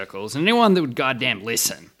work circles, and anyone that would goddamn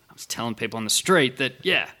listen. I was telling people on the street that,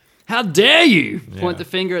 how dare you point the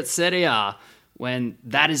finger at Serie A when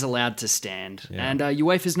that is allowed to stand, and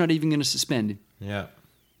UEFA's not even going to suspend him. Yeah.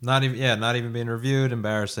 Not even being reviewed.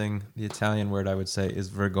 Embarrassing. The Italian word I would say is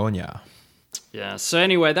vergogna. Yeah, so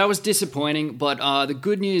anyway, that was disappointing, but the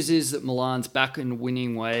good news is that Milan's back in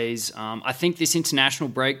winning ways. I think this international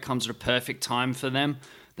break comes at a perfect time for them.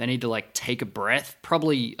 They need to, take a breath.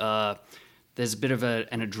 Probably there's a bit of an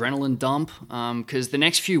adrenaline dump because the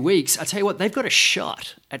next few weeks, I tell you what, they've got a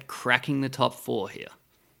shot at cracking the top 4 here.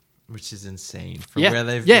 Which is insane from where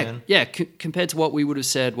they've been. Yeah, compared to what we would have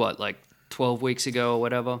said, 12 weeks ago or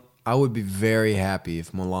whatever. I would be very happy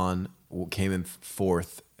if Milan came in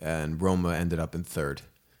 4th and Roma ended up in 3rd.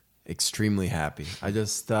 Extremely happy. I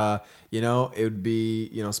just, it would be,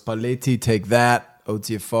 Spalletti, take that.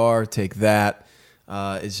 OTFR, take that.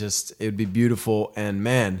 It would be beautiful. And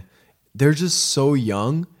man, they're just so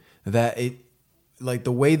young that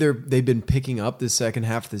the way they've been picking up the second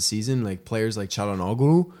half of the season, players like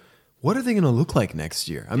Çalhanoğlu, what are they going to look like next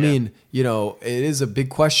year? I mean, it is a big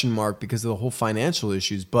question mark because of the whole financial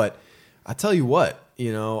issues. But I tell you what,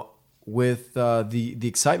 with the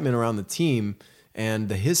excitement around the team and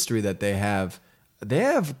the history that they have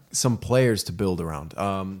some players to build around.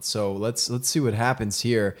 So let's see what happens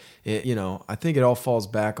here. I think it all falls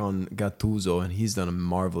back on Gattuso, and he's done a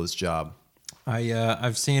marvelous job.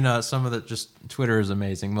 I've seen some of the just Twitter is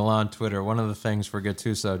amazing. Milan Twitter. One of the things for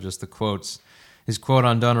Gattuso, just the quotes. His quote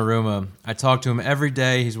on Donnarumma, I talk to him every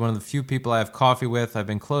day. He's one of the few people I have coffee with. I've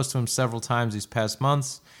been close to him several times these past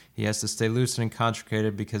months. He has to stay lucid and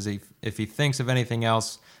concentrated because if he thinks of anything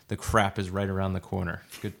else, the crap is right around the corner.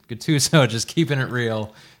 Gattuso just keeping it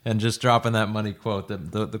real and just dropping that money quote,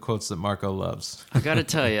 the quotes that Marco loves. I got to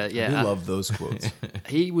tell you, I love those quotes.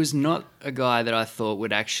 He was not a guy that I thought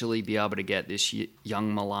would actually be able to get this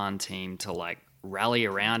young Milan team to rally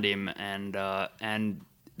around him, and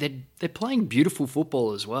they're playing beautiful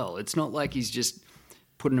football as well. It's not like he's just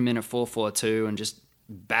putting them in a 4-4-2 and just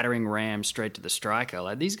battering rams straight to the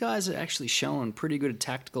striker. These guys are actually showing pretty good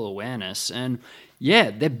tactical awareness, and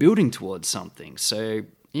they're building towards something. So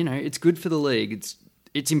it's good for the league.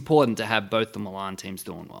 It's important to have both the Milan teams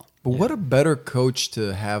doing well. But what a better coach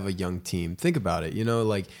to have a young team. Think about it.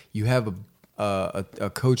 You have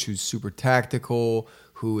a coach who's super tactical,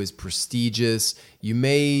 who is prestigious. You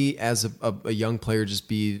may, as a young player, just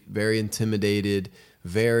be very intimidated,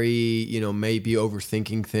 very, maybe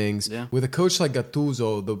overthinking things. Yeah. With a coach like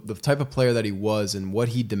Gattuso, the type of player that he was and what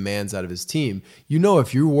he demands out of his team,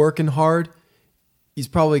 if you're working hard, he's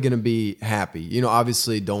probably going to be happy.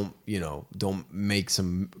 Obviously don't make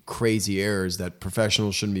some crazy errors that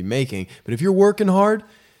professionals shouldn't be making. But if you're working hard,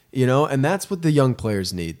 and that's what the young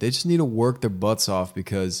players need. They just need to work their butts off and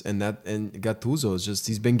Gattuso is just,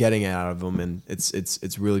 he's been getting it out of them, and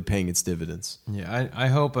it's really paying its dividends. Yeah, I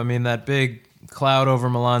hope. That big cloud over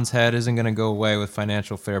Milan's head isn't going to go away with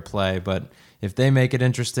financial fair play, but if they make it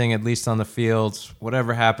interesting, at least on the field,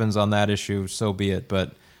 whatever happens on that issue, so be it.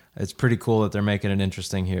 But it's pretty cool that they're making it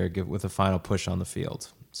interesting here with a final push on the field.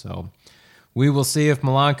 So we will see if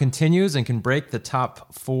Milan continues and can break the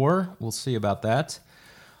top 4. We'll see about that.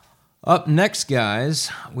 Up next,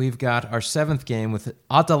 guys, we've got our 7th game with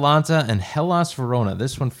Atalanta and Hellas Verona.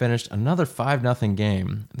 This one finished another 5-0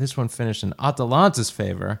 game. This one finished in Atalanta's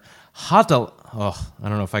favor. I don't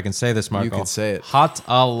know if I can say this, Marco. You can say it.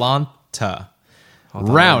 Atalanta.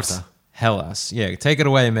 Rout Hellas. Yeah, take it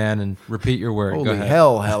away, man, and repeat your word. Holy Go ahead.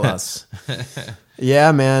 hell, Hellas.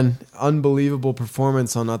 Yeah, man. Unbelievable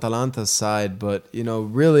performance on Atalanta's side, but,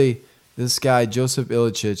 really, this guy, Joseph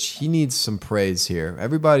Ilicic, he needs some praise here.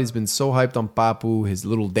 Everybody's been so hyped on Papu, his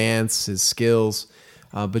little dance, his skills.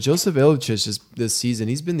 But Joseph Ilicic this season,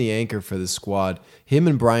 he's been the anchor for the squad. Him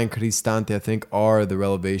and Brian Cristante, I think, are the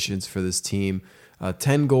relevations for this team.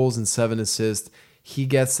 10 goals and 7 assists. He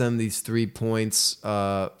gets them these 3 points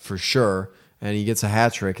for sure, and he gets a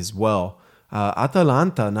hat trick as well.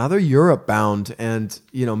 Atalanta, now they're Europe bound, and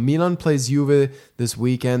Milan plays Juve this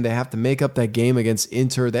weekend. They have to make up that game against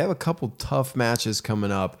Inter. They have a couple tough matches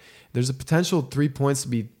coming up. There's a potential 3 points to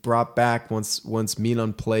be brought back once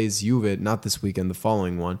Milan plays Juve, not this weekend, the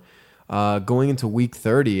following one, going into week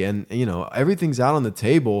 30, and everything's out on the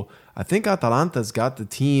table. I think Atalanta's got the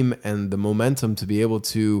team and the momentum to be able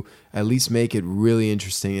to at least make it really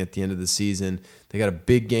interesting at the end of the season. They got a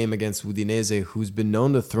big game against Udinese, who's been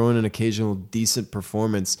known to throw in an occasional decent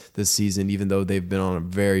performance this season, even though they've been on a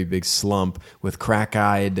very big slump with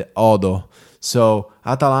crack-eyed Odo. So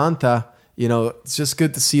Atalanta, it's just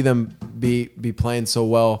good to see them be playing so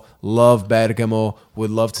well. Love Bergamo. Would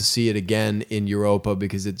love to see it again in Europa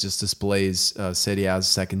because it just displays Serie A's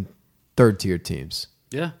second, third-tier teams.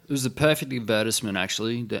 Yeah, it was a perfect advertisement,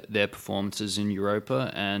 actually, their performances in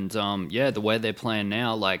Europa. And, the way they're playing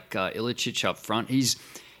now, like Ilicic up front, he's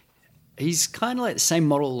kind of like the same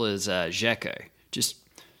model as Dzeko. Just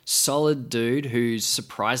solid dude who's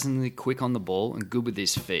surprisingly quick on the ball and good with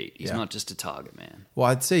his feet. He's not just a target man. Well,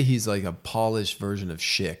 I'd say he's like a polished version of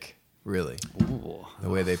Schick, really. Ooh. The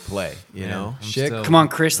way they play, Schick. Come on,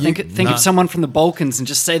 Chris, think of someone from the Balkans and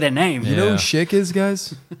just say their name. You know who Schick is,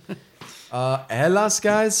 guys? Hellas,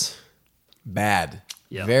 guys, bad.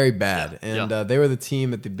 Yeah. Very bad. Yeah. And they were the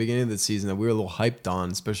team at the beginning of the season that we were a little hyped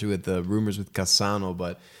on, especially with the rumors with Cassano.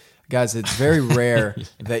 But, guys, it's very rare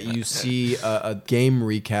that you see a game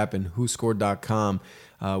recap in WhoScored.com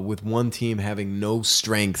with one team having no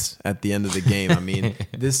strengths at the end of the game. I mean,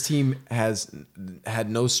 this team has had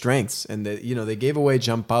no strengths. And, they gave away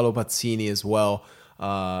Gianpaolo Pazzini as well.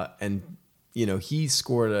 And he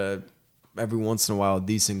scored every once in a while a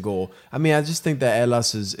decent goal. I mean, I just think that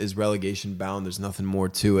Hellas is relegation bound. There's nothing more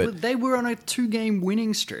to it. Well, they were on a 2-game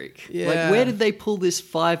winning streak. Yeah. Like, where did they pull this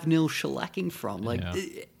 5-0 shellacking from? Like,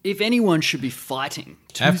 if anyone should be fighting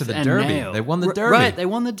After the derby, nail. they won the derby. Right, they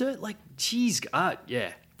won the derby. Like, geez,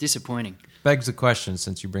 disappointing. Begs the question,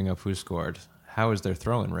 since you bring up who scored, how is their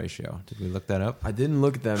throw-in ratio? Did we look that up? I didn't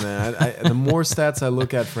look at that, man. The more stats I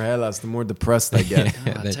look at for Hellas, the more depressed I get.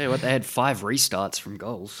 I'll tell you what, they had 5 restarts from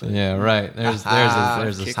goals. So. Yeah, right. There's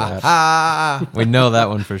a stat. We know that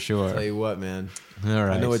one for sure. Tell you what, man. All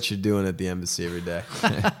right. I know what you're doing at the embassy every day.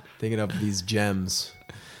 Thinking of these gems.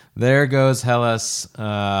 There goes Hellas,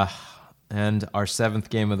 and our 7th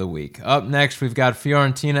game of the week. Up next, we've got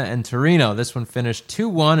Fiorentina and Torino. This one finished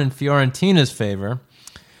 2-1 in Fiorentina's favor.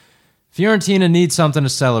 Fiorentina needs something to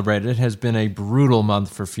celebrate. It has been a brutal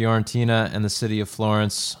month for Fiorentina and the city of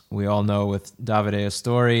Florence. We all know with Davide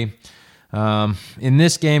Astori. In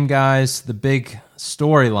this game, guys, the big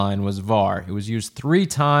storyline was VAR. It was used 3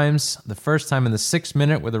 times. The first time in the 6th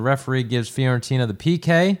minute where the referee gives Fiorentina the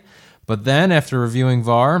PK. But then, after reviewing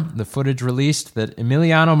VAR, the footage released that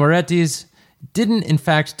Emiliano Moretti's didn't, in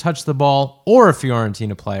fact, touch the ball or a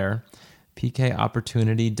Fiorentina player. PK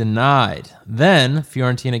opportunity denied. Then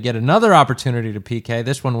Fiorentina get another opportunity to PK.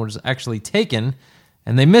 This one was actually taken,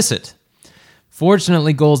 and they miss it.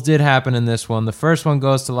 Fortunately, goals did happen in this one. The first one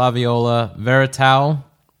goes to Laviola, Veritao,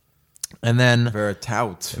 and then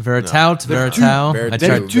Veritaut.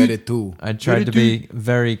 I tried to be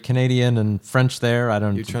very Canadian and French there.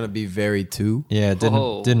 You're trying to be very too? Yeah, it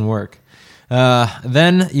didn't work.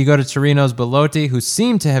 Then you go to Torino's Belotti, who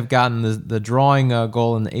seemed to have gotten the drawing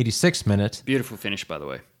goal in the 86th minute. Beautiful finish, by the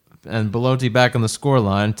way. And Belotti back on the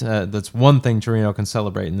scoreline. That's one thing Torino can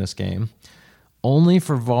celebrate in this game. Only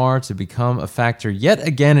for VAR to become a factor yet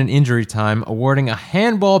again in injury time, awarding a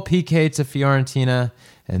handball PK to Fiorentina.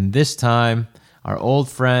 And this time, our old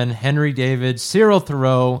friend Henry David, Cyril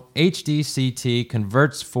Thoreau, HDCT,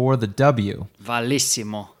 converts for the W.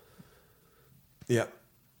 Valissimo. Yep.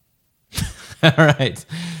 All right.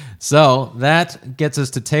 So that gets us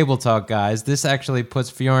to table talk, guys. This actually puts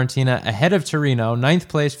Fiorentina ahead of Torino. 9th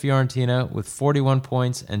place Fiorentina with 41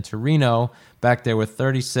 points and Torino back there with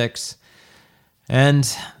 36. And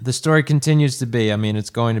the story continues to be, it's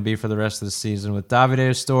going to be for the rest of the season. With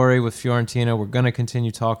Davide's story with Fiorentina, we're going to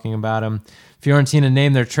continue talking about him. Fiorentina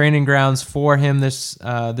named their training grounds for him this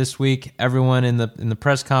week. Everyone in the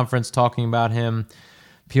press conference talking about him.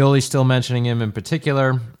 Pioli still mentioning him in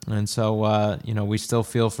particular, and so we still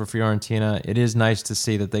feel for Fiorentina. It is nice to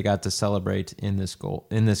see that they got to celebrate in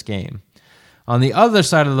this game. On the other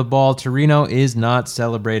side of the ball, Torino is not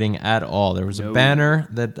celebrating at all. There was a banner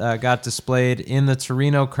that got displayed in the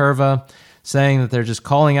Torino Curva saying that they're just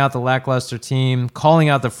calling out the lackluster team, calling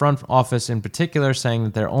out the front office in particular, saying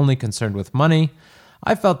that they're only concerned with money.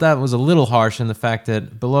 I felt that was a little harsh in the fact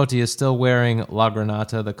that Belotti is still wearing La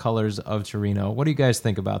Granata, the colors of Torino. What do you guys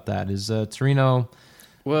think about that? Is Torino...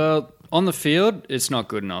 Well, on the field, it's not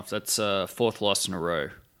good enough. That's fourth loss in a row.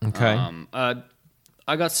 Okay.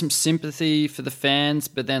 I got some sympathy for the fans,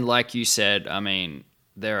 but then, like you said, I mean,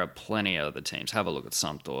 there are plenty of other teams. Have a look at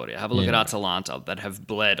Sampdoria. Have a look at Atalanta that have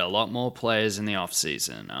bled a lot more players in the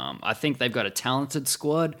offseason. I think they've got a talented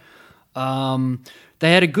squad.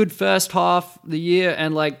 They had a good first half of the year,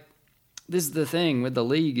 and like this is the thing with the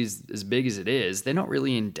league is as big as it is, they're not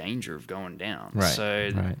really in danger of going down. Right, So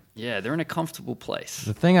right. yeah, they're in a comfortable place.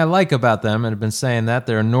 The thing I like about them, and I've been saying that,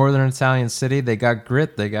 they're a northern Italian city. They got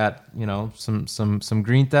grit. They got, some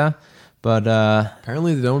grinta. But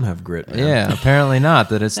Apparently they don't have grit, man. yeah, apparently not.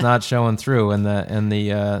 That it's not showing through, and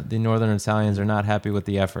the northern Italians are not happy with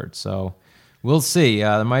the effort. So we'll see.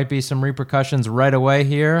 There might be some repercussions right away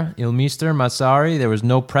here. Il Mister Massari, there was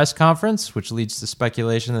no press conference, which leads to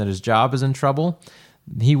speculation that his job is in trouble.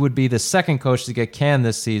 He would be the second coach to get canned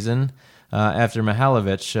this season after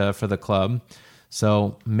Mihalovic for the club.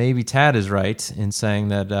 So maybe Tad is right in saying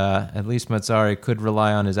that at least Mazzari could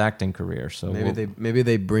rely on his acting career. So Maybe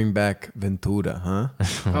they bring back Ventura, huh?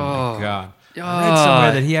 Oh God! I read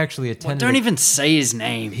somewhere that he actually attended. Don't even say his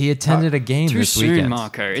name. He attended a game Too this soon, weekend.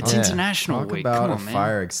 Marco. It's Yeah. International Talk Week. about Come a on, man.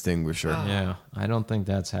 fire extinguisher. Yeah, I don't think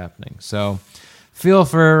that's happening. So feel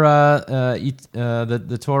for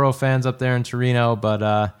the Toro fans up there in Torino,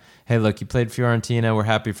 but hey, look, you played Fiorentina. We're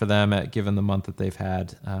happy for them, given the month that they've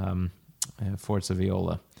had. Forza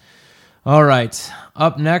Viola. All right.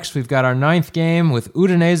 Up next, we've got our ninth game with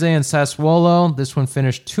Udinese and Sassuolo. This one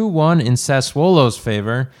finished 2-1 in Sassuolo's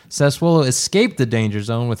favor. Sassuolo escaped the danger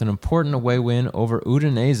zone with an important away win over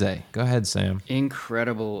Udinese. Go ahead, Sam.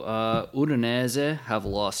 Incredible. Udinese have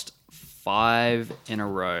lost 5 in a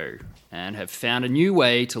row and have found a new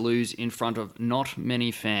way to lose in front of not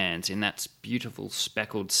many fans in that beautiful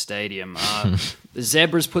speckled stadium. The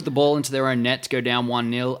Zebras put the ball into their own net to go down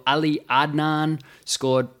 1-0. Ali Adnan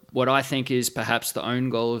scored what I think is perhaps the own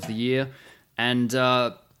goal of the year. And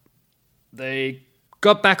they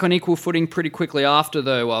got back on equal footing pretty quickly after,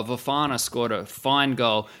 though. Vafana scored a fine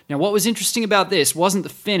goal. Now, what was interesting about this wasn't the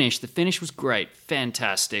finish. The finish was great,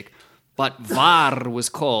 fantastic. But VAR was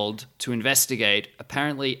called to investigate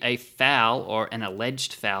apparently a foul or an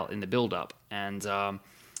alleged foul in the build-up. And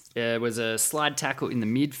there was a slide tackle in the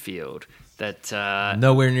midfield that...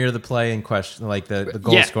 Nowhere near the play in question, like the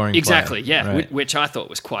goal-scoring play. Exactly, yeah, Right. which I thought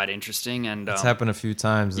was quite interesting. And It's happened a few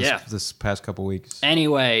times this past couple weeks.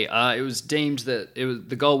 anyway, it was deemed that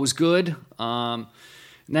the goal was good.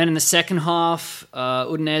 And then in the second half,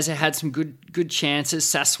 Udinese had some good chances.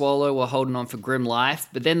 Sassuolo were holding on for grim life,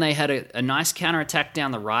 but then they had a nice counter-attack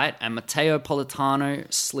down the right, and Matteo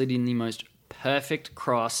Politano slid in the most perfect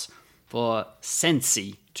cross for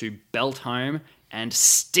Sensi to belt home and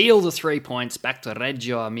steal the 3 points back to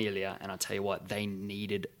Reggio Emilia. And I tell you what, they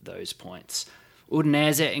needed those points.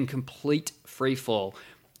 Udinese in complete free fall.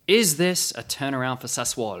 Is this a turnaround for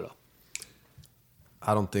Sassuolo?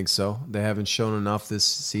 I don't think so. They haven't shown enough this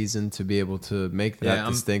season to be able to make that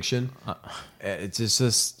distinction. It's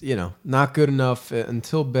just not good enough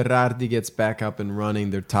until Berardi gets back up and running.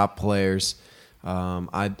 Their top players.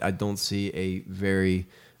 I don't see a very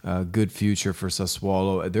good future for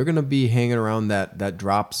Sassuolo. They're going to be hanging around that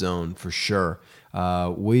drop zone for sure.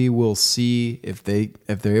 We will see if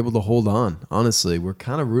they're able to hold on. Honestly, we're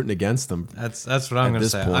kind of rooting against them. That's what I'm going to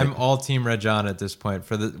say. Point. I'm all Team Reggiana at this point.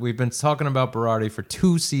 We've been talking about Berardi for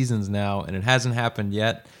 2 seasons now, and it hasn't happened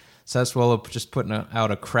yet. Sassuolo just putting out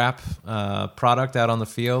a crap product out on the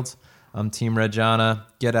field. I'm Team Reggiana.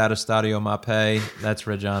 Get out of Stadio Mape. That's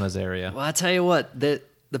Reggiana's area. Well, I tell you what, the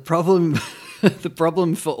problem the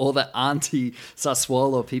problem for all the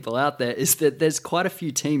anti-Sassuolo people out there is that there's quite a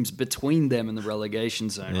few teams between them and the relegation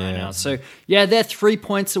zone right now. So, yeah, they're 3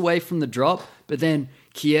 points away from the drop, but then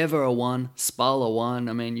Chieva are 1, Spal are 1.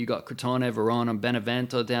 I mean, you got Crotone, Verona, and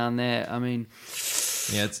Benevento down there. I mean,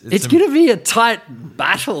 yeah, it's going to be a tight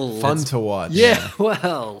battle. Fun to watch. Yeah,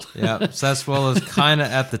 well. Yeah, Sassuolo's kind of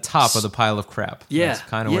at the top of the pile of crap. Yeah. That's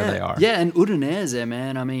kind of where they are. Yeah, and Udinese,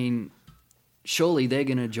 man, I mean, surely they're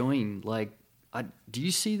going to join, do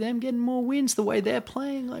you see them getting more wins the way they're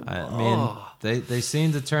playing? I mean, they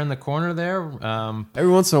seem to turn the corner there. Every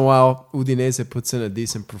once in a while, Udinese puts in a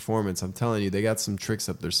decent performance. I'm telling you, they got some tricks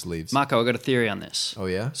up their sleeves. Marco, I got a theory on this. Oh,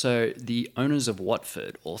 yeah? So the owners of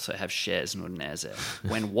Watford also have shares in Udinese.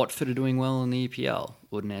 When Watford are doing well in the EPL,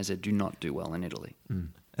 Udinese do not do well in Italy.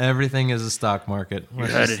 Everything is a stock market.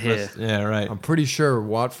 heard it here. Yeah, right. I'm pretty sure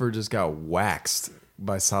Watford just got waxed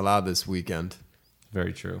by Salah this weekend.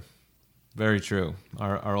 Very true. Very true.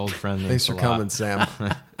 Our old friend. Thanks for Salah. coming, Sam.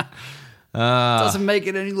 Doesn't make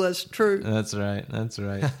it any less true. That's right. That's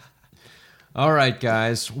right. All right,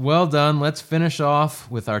 guys. Well done. Let's finish off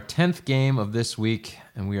with our 10th game of this week,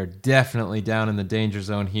 and we are definitely down in the danger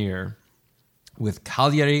zone here with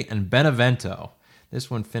Cagliari and Benevento. This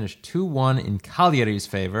one finished 2-1 in Cagliari's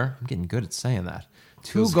favor. I'm getting good at saying that.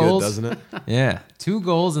 Feels goals, good, doesn't it? Yeah, 2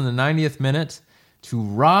 goals in the 90th minute to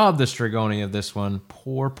rob the Strigoni of this one.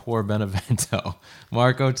 Poor Benevento.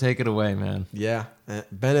 Marco, take it away, man. Yeah,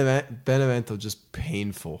 Benevento just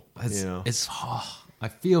painful. I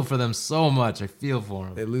feel for them so much. I feel for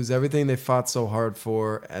them. They lose everything they fought so hard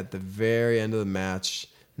for at the very end of the match,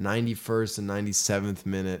 91st and 97th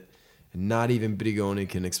minute. And not even Brigoni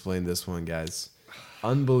can explain this one, guys.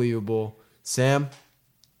 Unbelievable. Sam,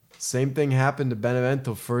 same thing happened to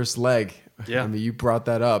Benevento first leg. Yeah. I mean, you brought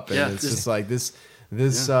that up, and Yeah. it's just like this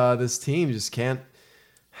team just can't.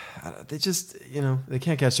 They just, they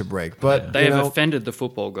can't catch a break. But They have offended the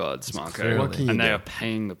football gods, Marco, clearly. What can you and they do? are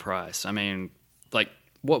paying the price. I mean,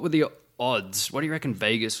 what were the odds? What do you reckon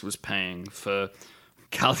Vegas was paying for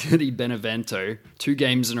Cagliari Benevento 2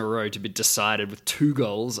 games in a row to be decided with 2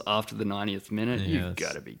 goals after the 90th minute? Yes. You've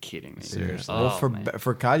got to be kidding me. Seriously. Well, man.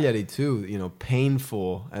 for Cagliari too,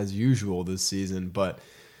 painful as usual this season, but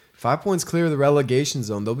 5 points clear of the relegation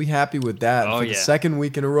zone. They'll be happy with that. Oh, For the yeah. second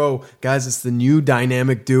week in a row, guys, it's the new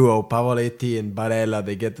dynamic duo, Pavoletti and Barella.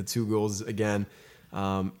 They get the 2 goals again.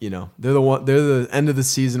 They're the end of the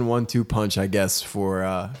season 1-2 punch, I guess,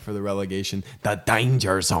 for the relegation. The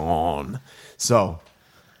danger zone. So,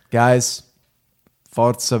 guys,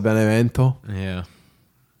 Forza Benevento. Yeah.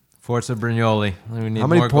 Forza Brignoli. We need How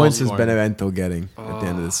many more points goals is for him. Benevento getting at the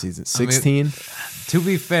end of the season? 16? To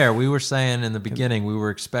be fair, we were saying in the beginning we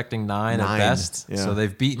were expecting 9 at 9, best, yeah. so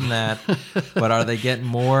they've beaten that. But are they getting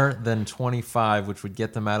more than 25, which would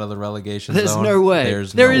get them out of the relegation There's zone? no way. There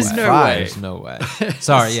There is is no no way. way. There's no way.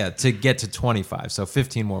 Sorry, yeah, to get to 25, so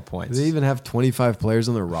 15 more points. Do they even have 25 players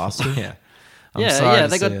on their roster? Yeah. I'm sorry Yeah, to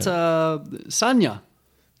they say got it. Sanya.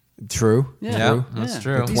 True. Yeah, that's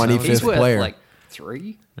true. The 25th He's worth player.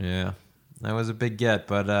 3. Yeah, that was a big get,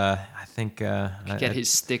 but I think Get his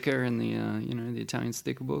sticker in the the Italian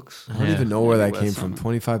sticker books. I don't Yeah. even know where that Worth came from. something.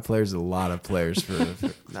 25 players is a lot of players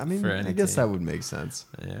I mean, For any I guess team. that would make sense.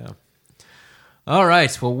 Yeah. All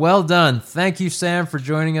right. Well done. Thank you, Sam, for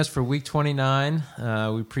joining us for week 29.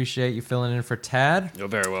 We appreciate you filling in for Tad. You're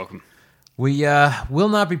very welcome. We will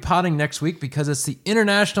not be potting next week because it's the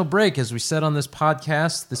international break, as we said on this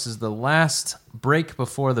podcast. This is the last break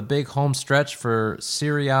before the big home stretch for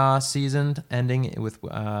Serie A season, ending with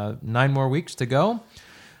 9 more weeks to go.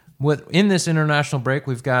 In this international break,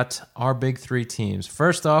 we've got our big 3 teams.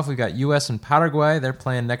 First off, we've got U.S. and Paraguay. They're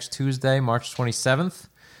playing next Tuesday, March 27th.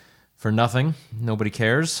 For nothing. Nobody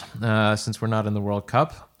cares since we're not in the World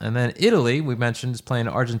Cup. And then Italy, we mentioned, is playing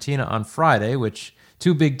Argentina on Friday, which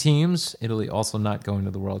 2 big teams. Italy also not going to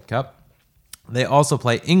the World Cup. They also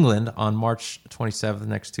play England on March 27th,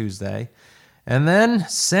 next Tuesday. And then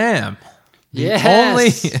Sam,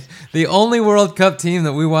 the only World Cup team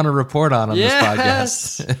that we want to report on this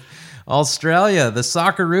podcast. Australia, the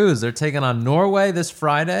Socceroos, they're taking on Norway this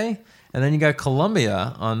Friday. And then you got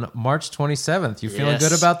Colombia on March 27th. You feeling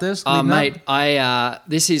good about this? Mate,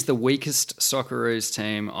 this is the weakest Socceroos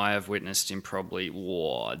team I have witnessed in probably,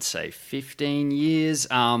 I'd say 15 years.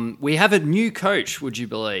 We have a new coach, would you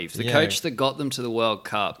believe? The coach that got them to the World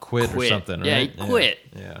Cup Quit or something, Yeah, right? he quit.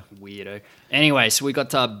 Yeah. Weirdo. Anyway, so we got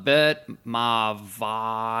Bert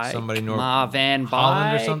Marvai. Somebody Marvan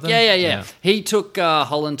Holland or Bay. something? Yeah. Yeah. He took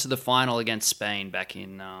Holland to the final against Spain back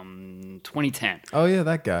in 2010. Oh, yeah,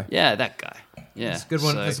 that guy. Yeah, that guy. Yeah, That's a good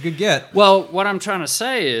one. So- That's a good get. well, what I'm trying to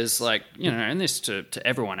say is, and this to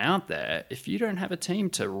everyone out there, if you don't have a team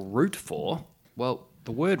to root for, well,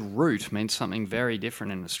 the word root means something very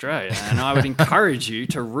different in Australia, and I would encourage you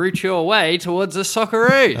to root your way towards the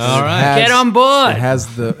Socceroos. All right. Get on board. It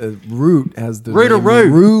has the root has the Rootaroo.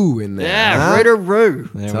 name Roo in there. Yeah, huh?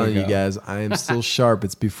 Rootaroo. There I'm telling we you go. guys, I am still sharp.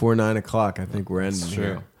 It's before 9 o'clock. I think we're ending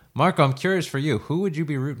here. True. Marco, I'm curious for you. Who would you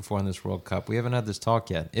be rooting for in this World Cup? We haven't had this talk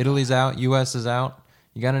yet. Italy's out. U.S. is out.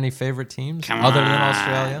 You got any favorite teams other than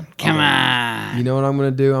Australia? Come on. You know what I'm going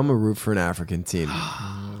to do? I'm going to root for an African team.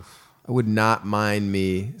 I would not mind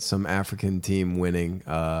me some African team winning.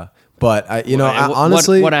 But,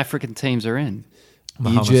 honestly, What African teams are in?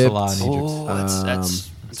 Mohamed Egypt. Salah in Egypt. Oh,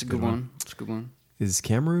 that's a good one. That's a good one. Is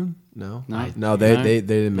Cameroon? No. No, They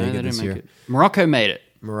didn't make they it this didn't year. make it. Morocco made it.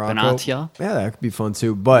 Morocco. Benatia. Yeah, that could be fun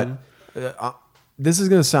too. But this is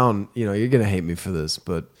gonna sound, you're gonna hate me for this,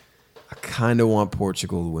 but I kind of want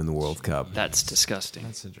Portugal to win the World Cup. That's disgusting.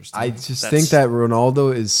 That's interesting. I just think that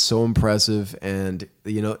Ronaldo is so impressive, and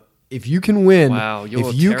if you can win, Wow, you're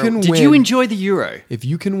if you terrible. can Did win, you enjoy the Euro? if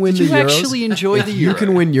you can win Did the you Euros, actually enjoy the you Euro?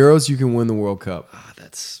 can win Euros, you can win the World Cup. Ah,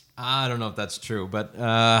 that's I don't know if that's true, but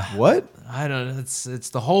What? I don't. It's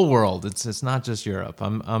the whole world. It's not just Europe.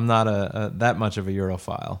 I'm not a that much of a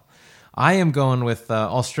Europhile. I am going with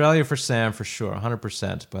Australia for Sam for sure,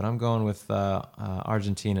 100%. But I'm going with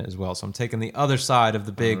Argentina as well. So I'm taking the other side of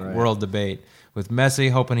the big world debate with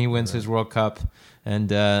Messi, hoping he wins his World Cup. And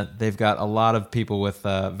they've got a lot of people with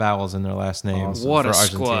vowels in their last name. What for a Argentina.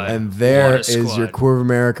 squad. And there What a is your squad. Core of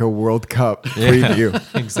America World Cup preview.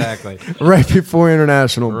 Exactly. Right before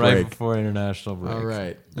international Right break. before international break. All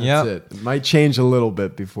right. That's Yep. it. It might change a little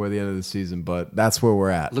bit before the end of the season, but that's where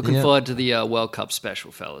we're at. looking Yeah. forward to the World Cup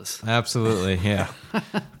special, fellas. Absolutely, yeah.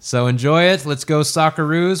 So enjoy it. Let's go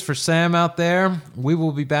Socceroos for Sam out there. We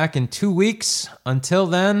will be back in 2 weeks. Until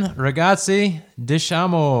then, ragazzi,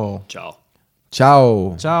 diciamo. Ciao.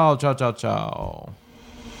 Ciao. Ciao, ciao, ciao, ciao.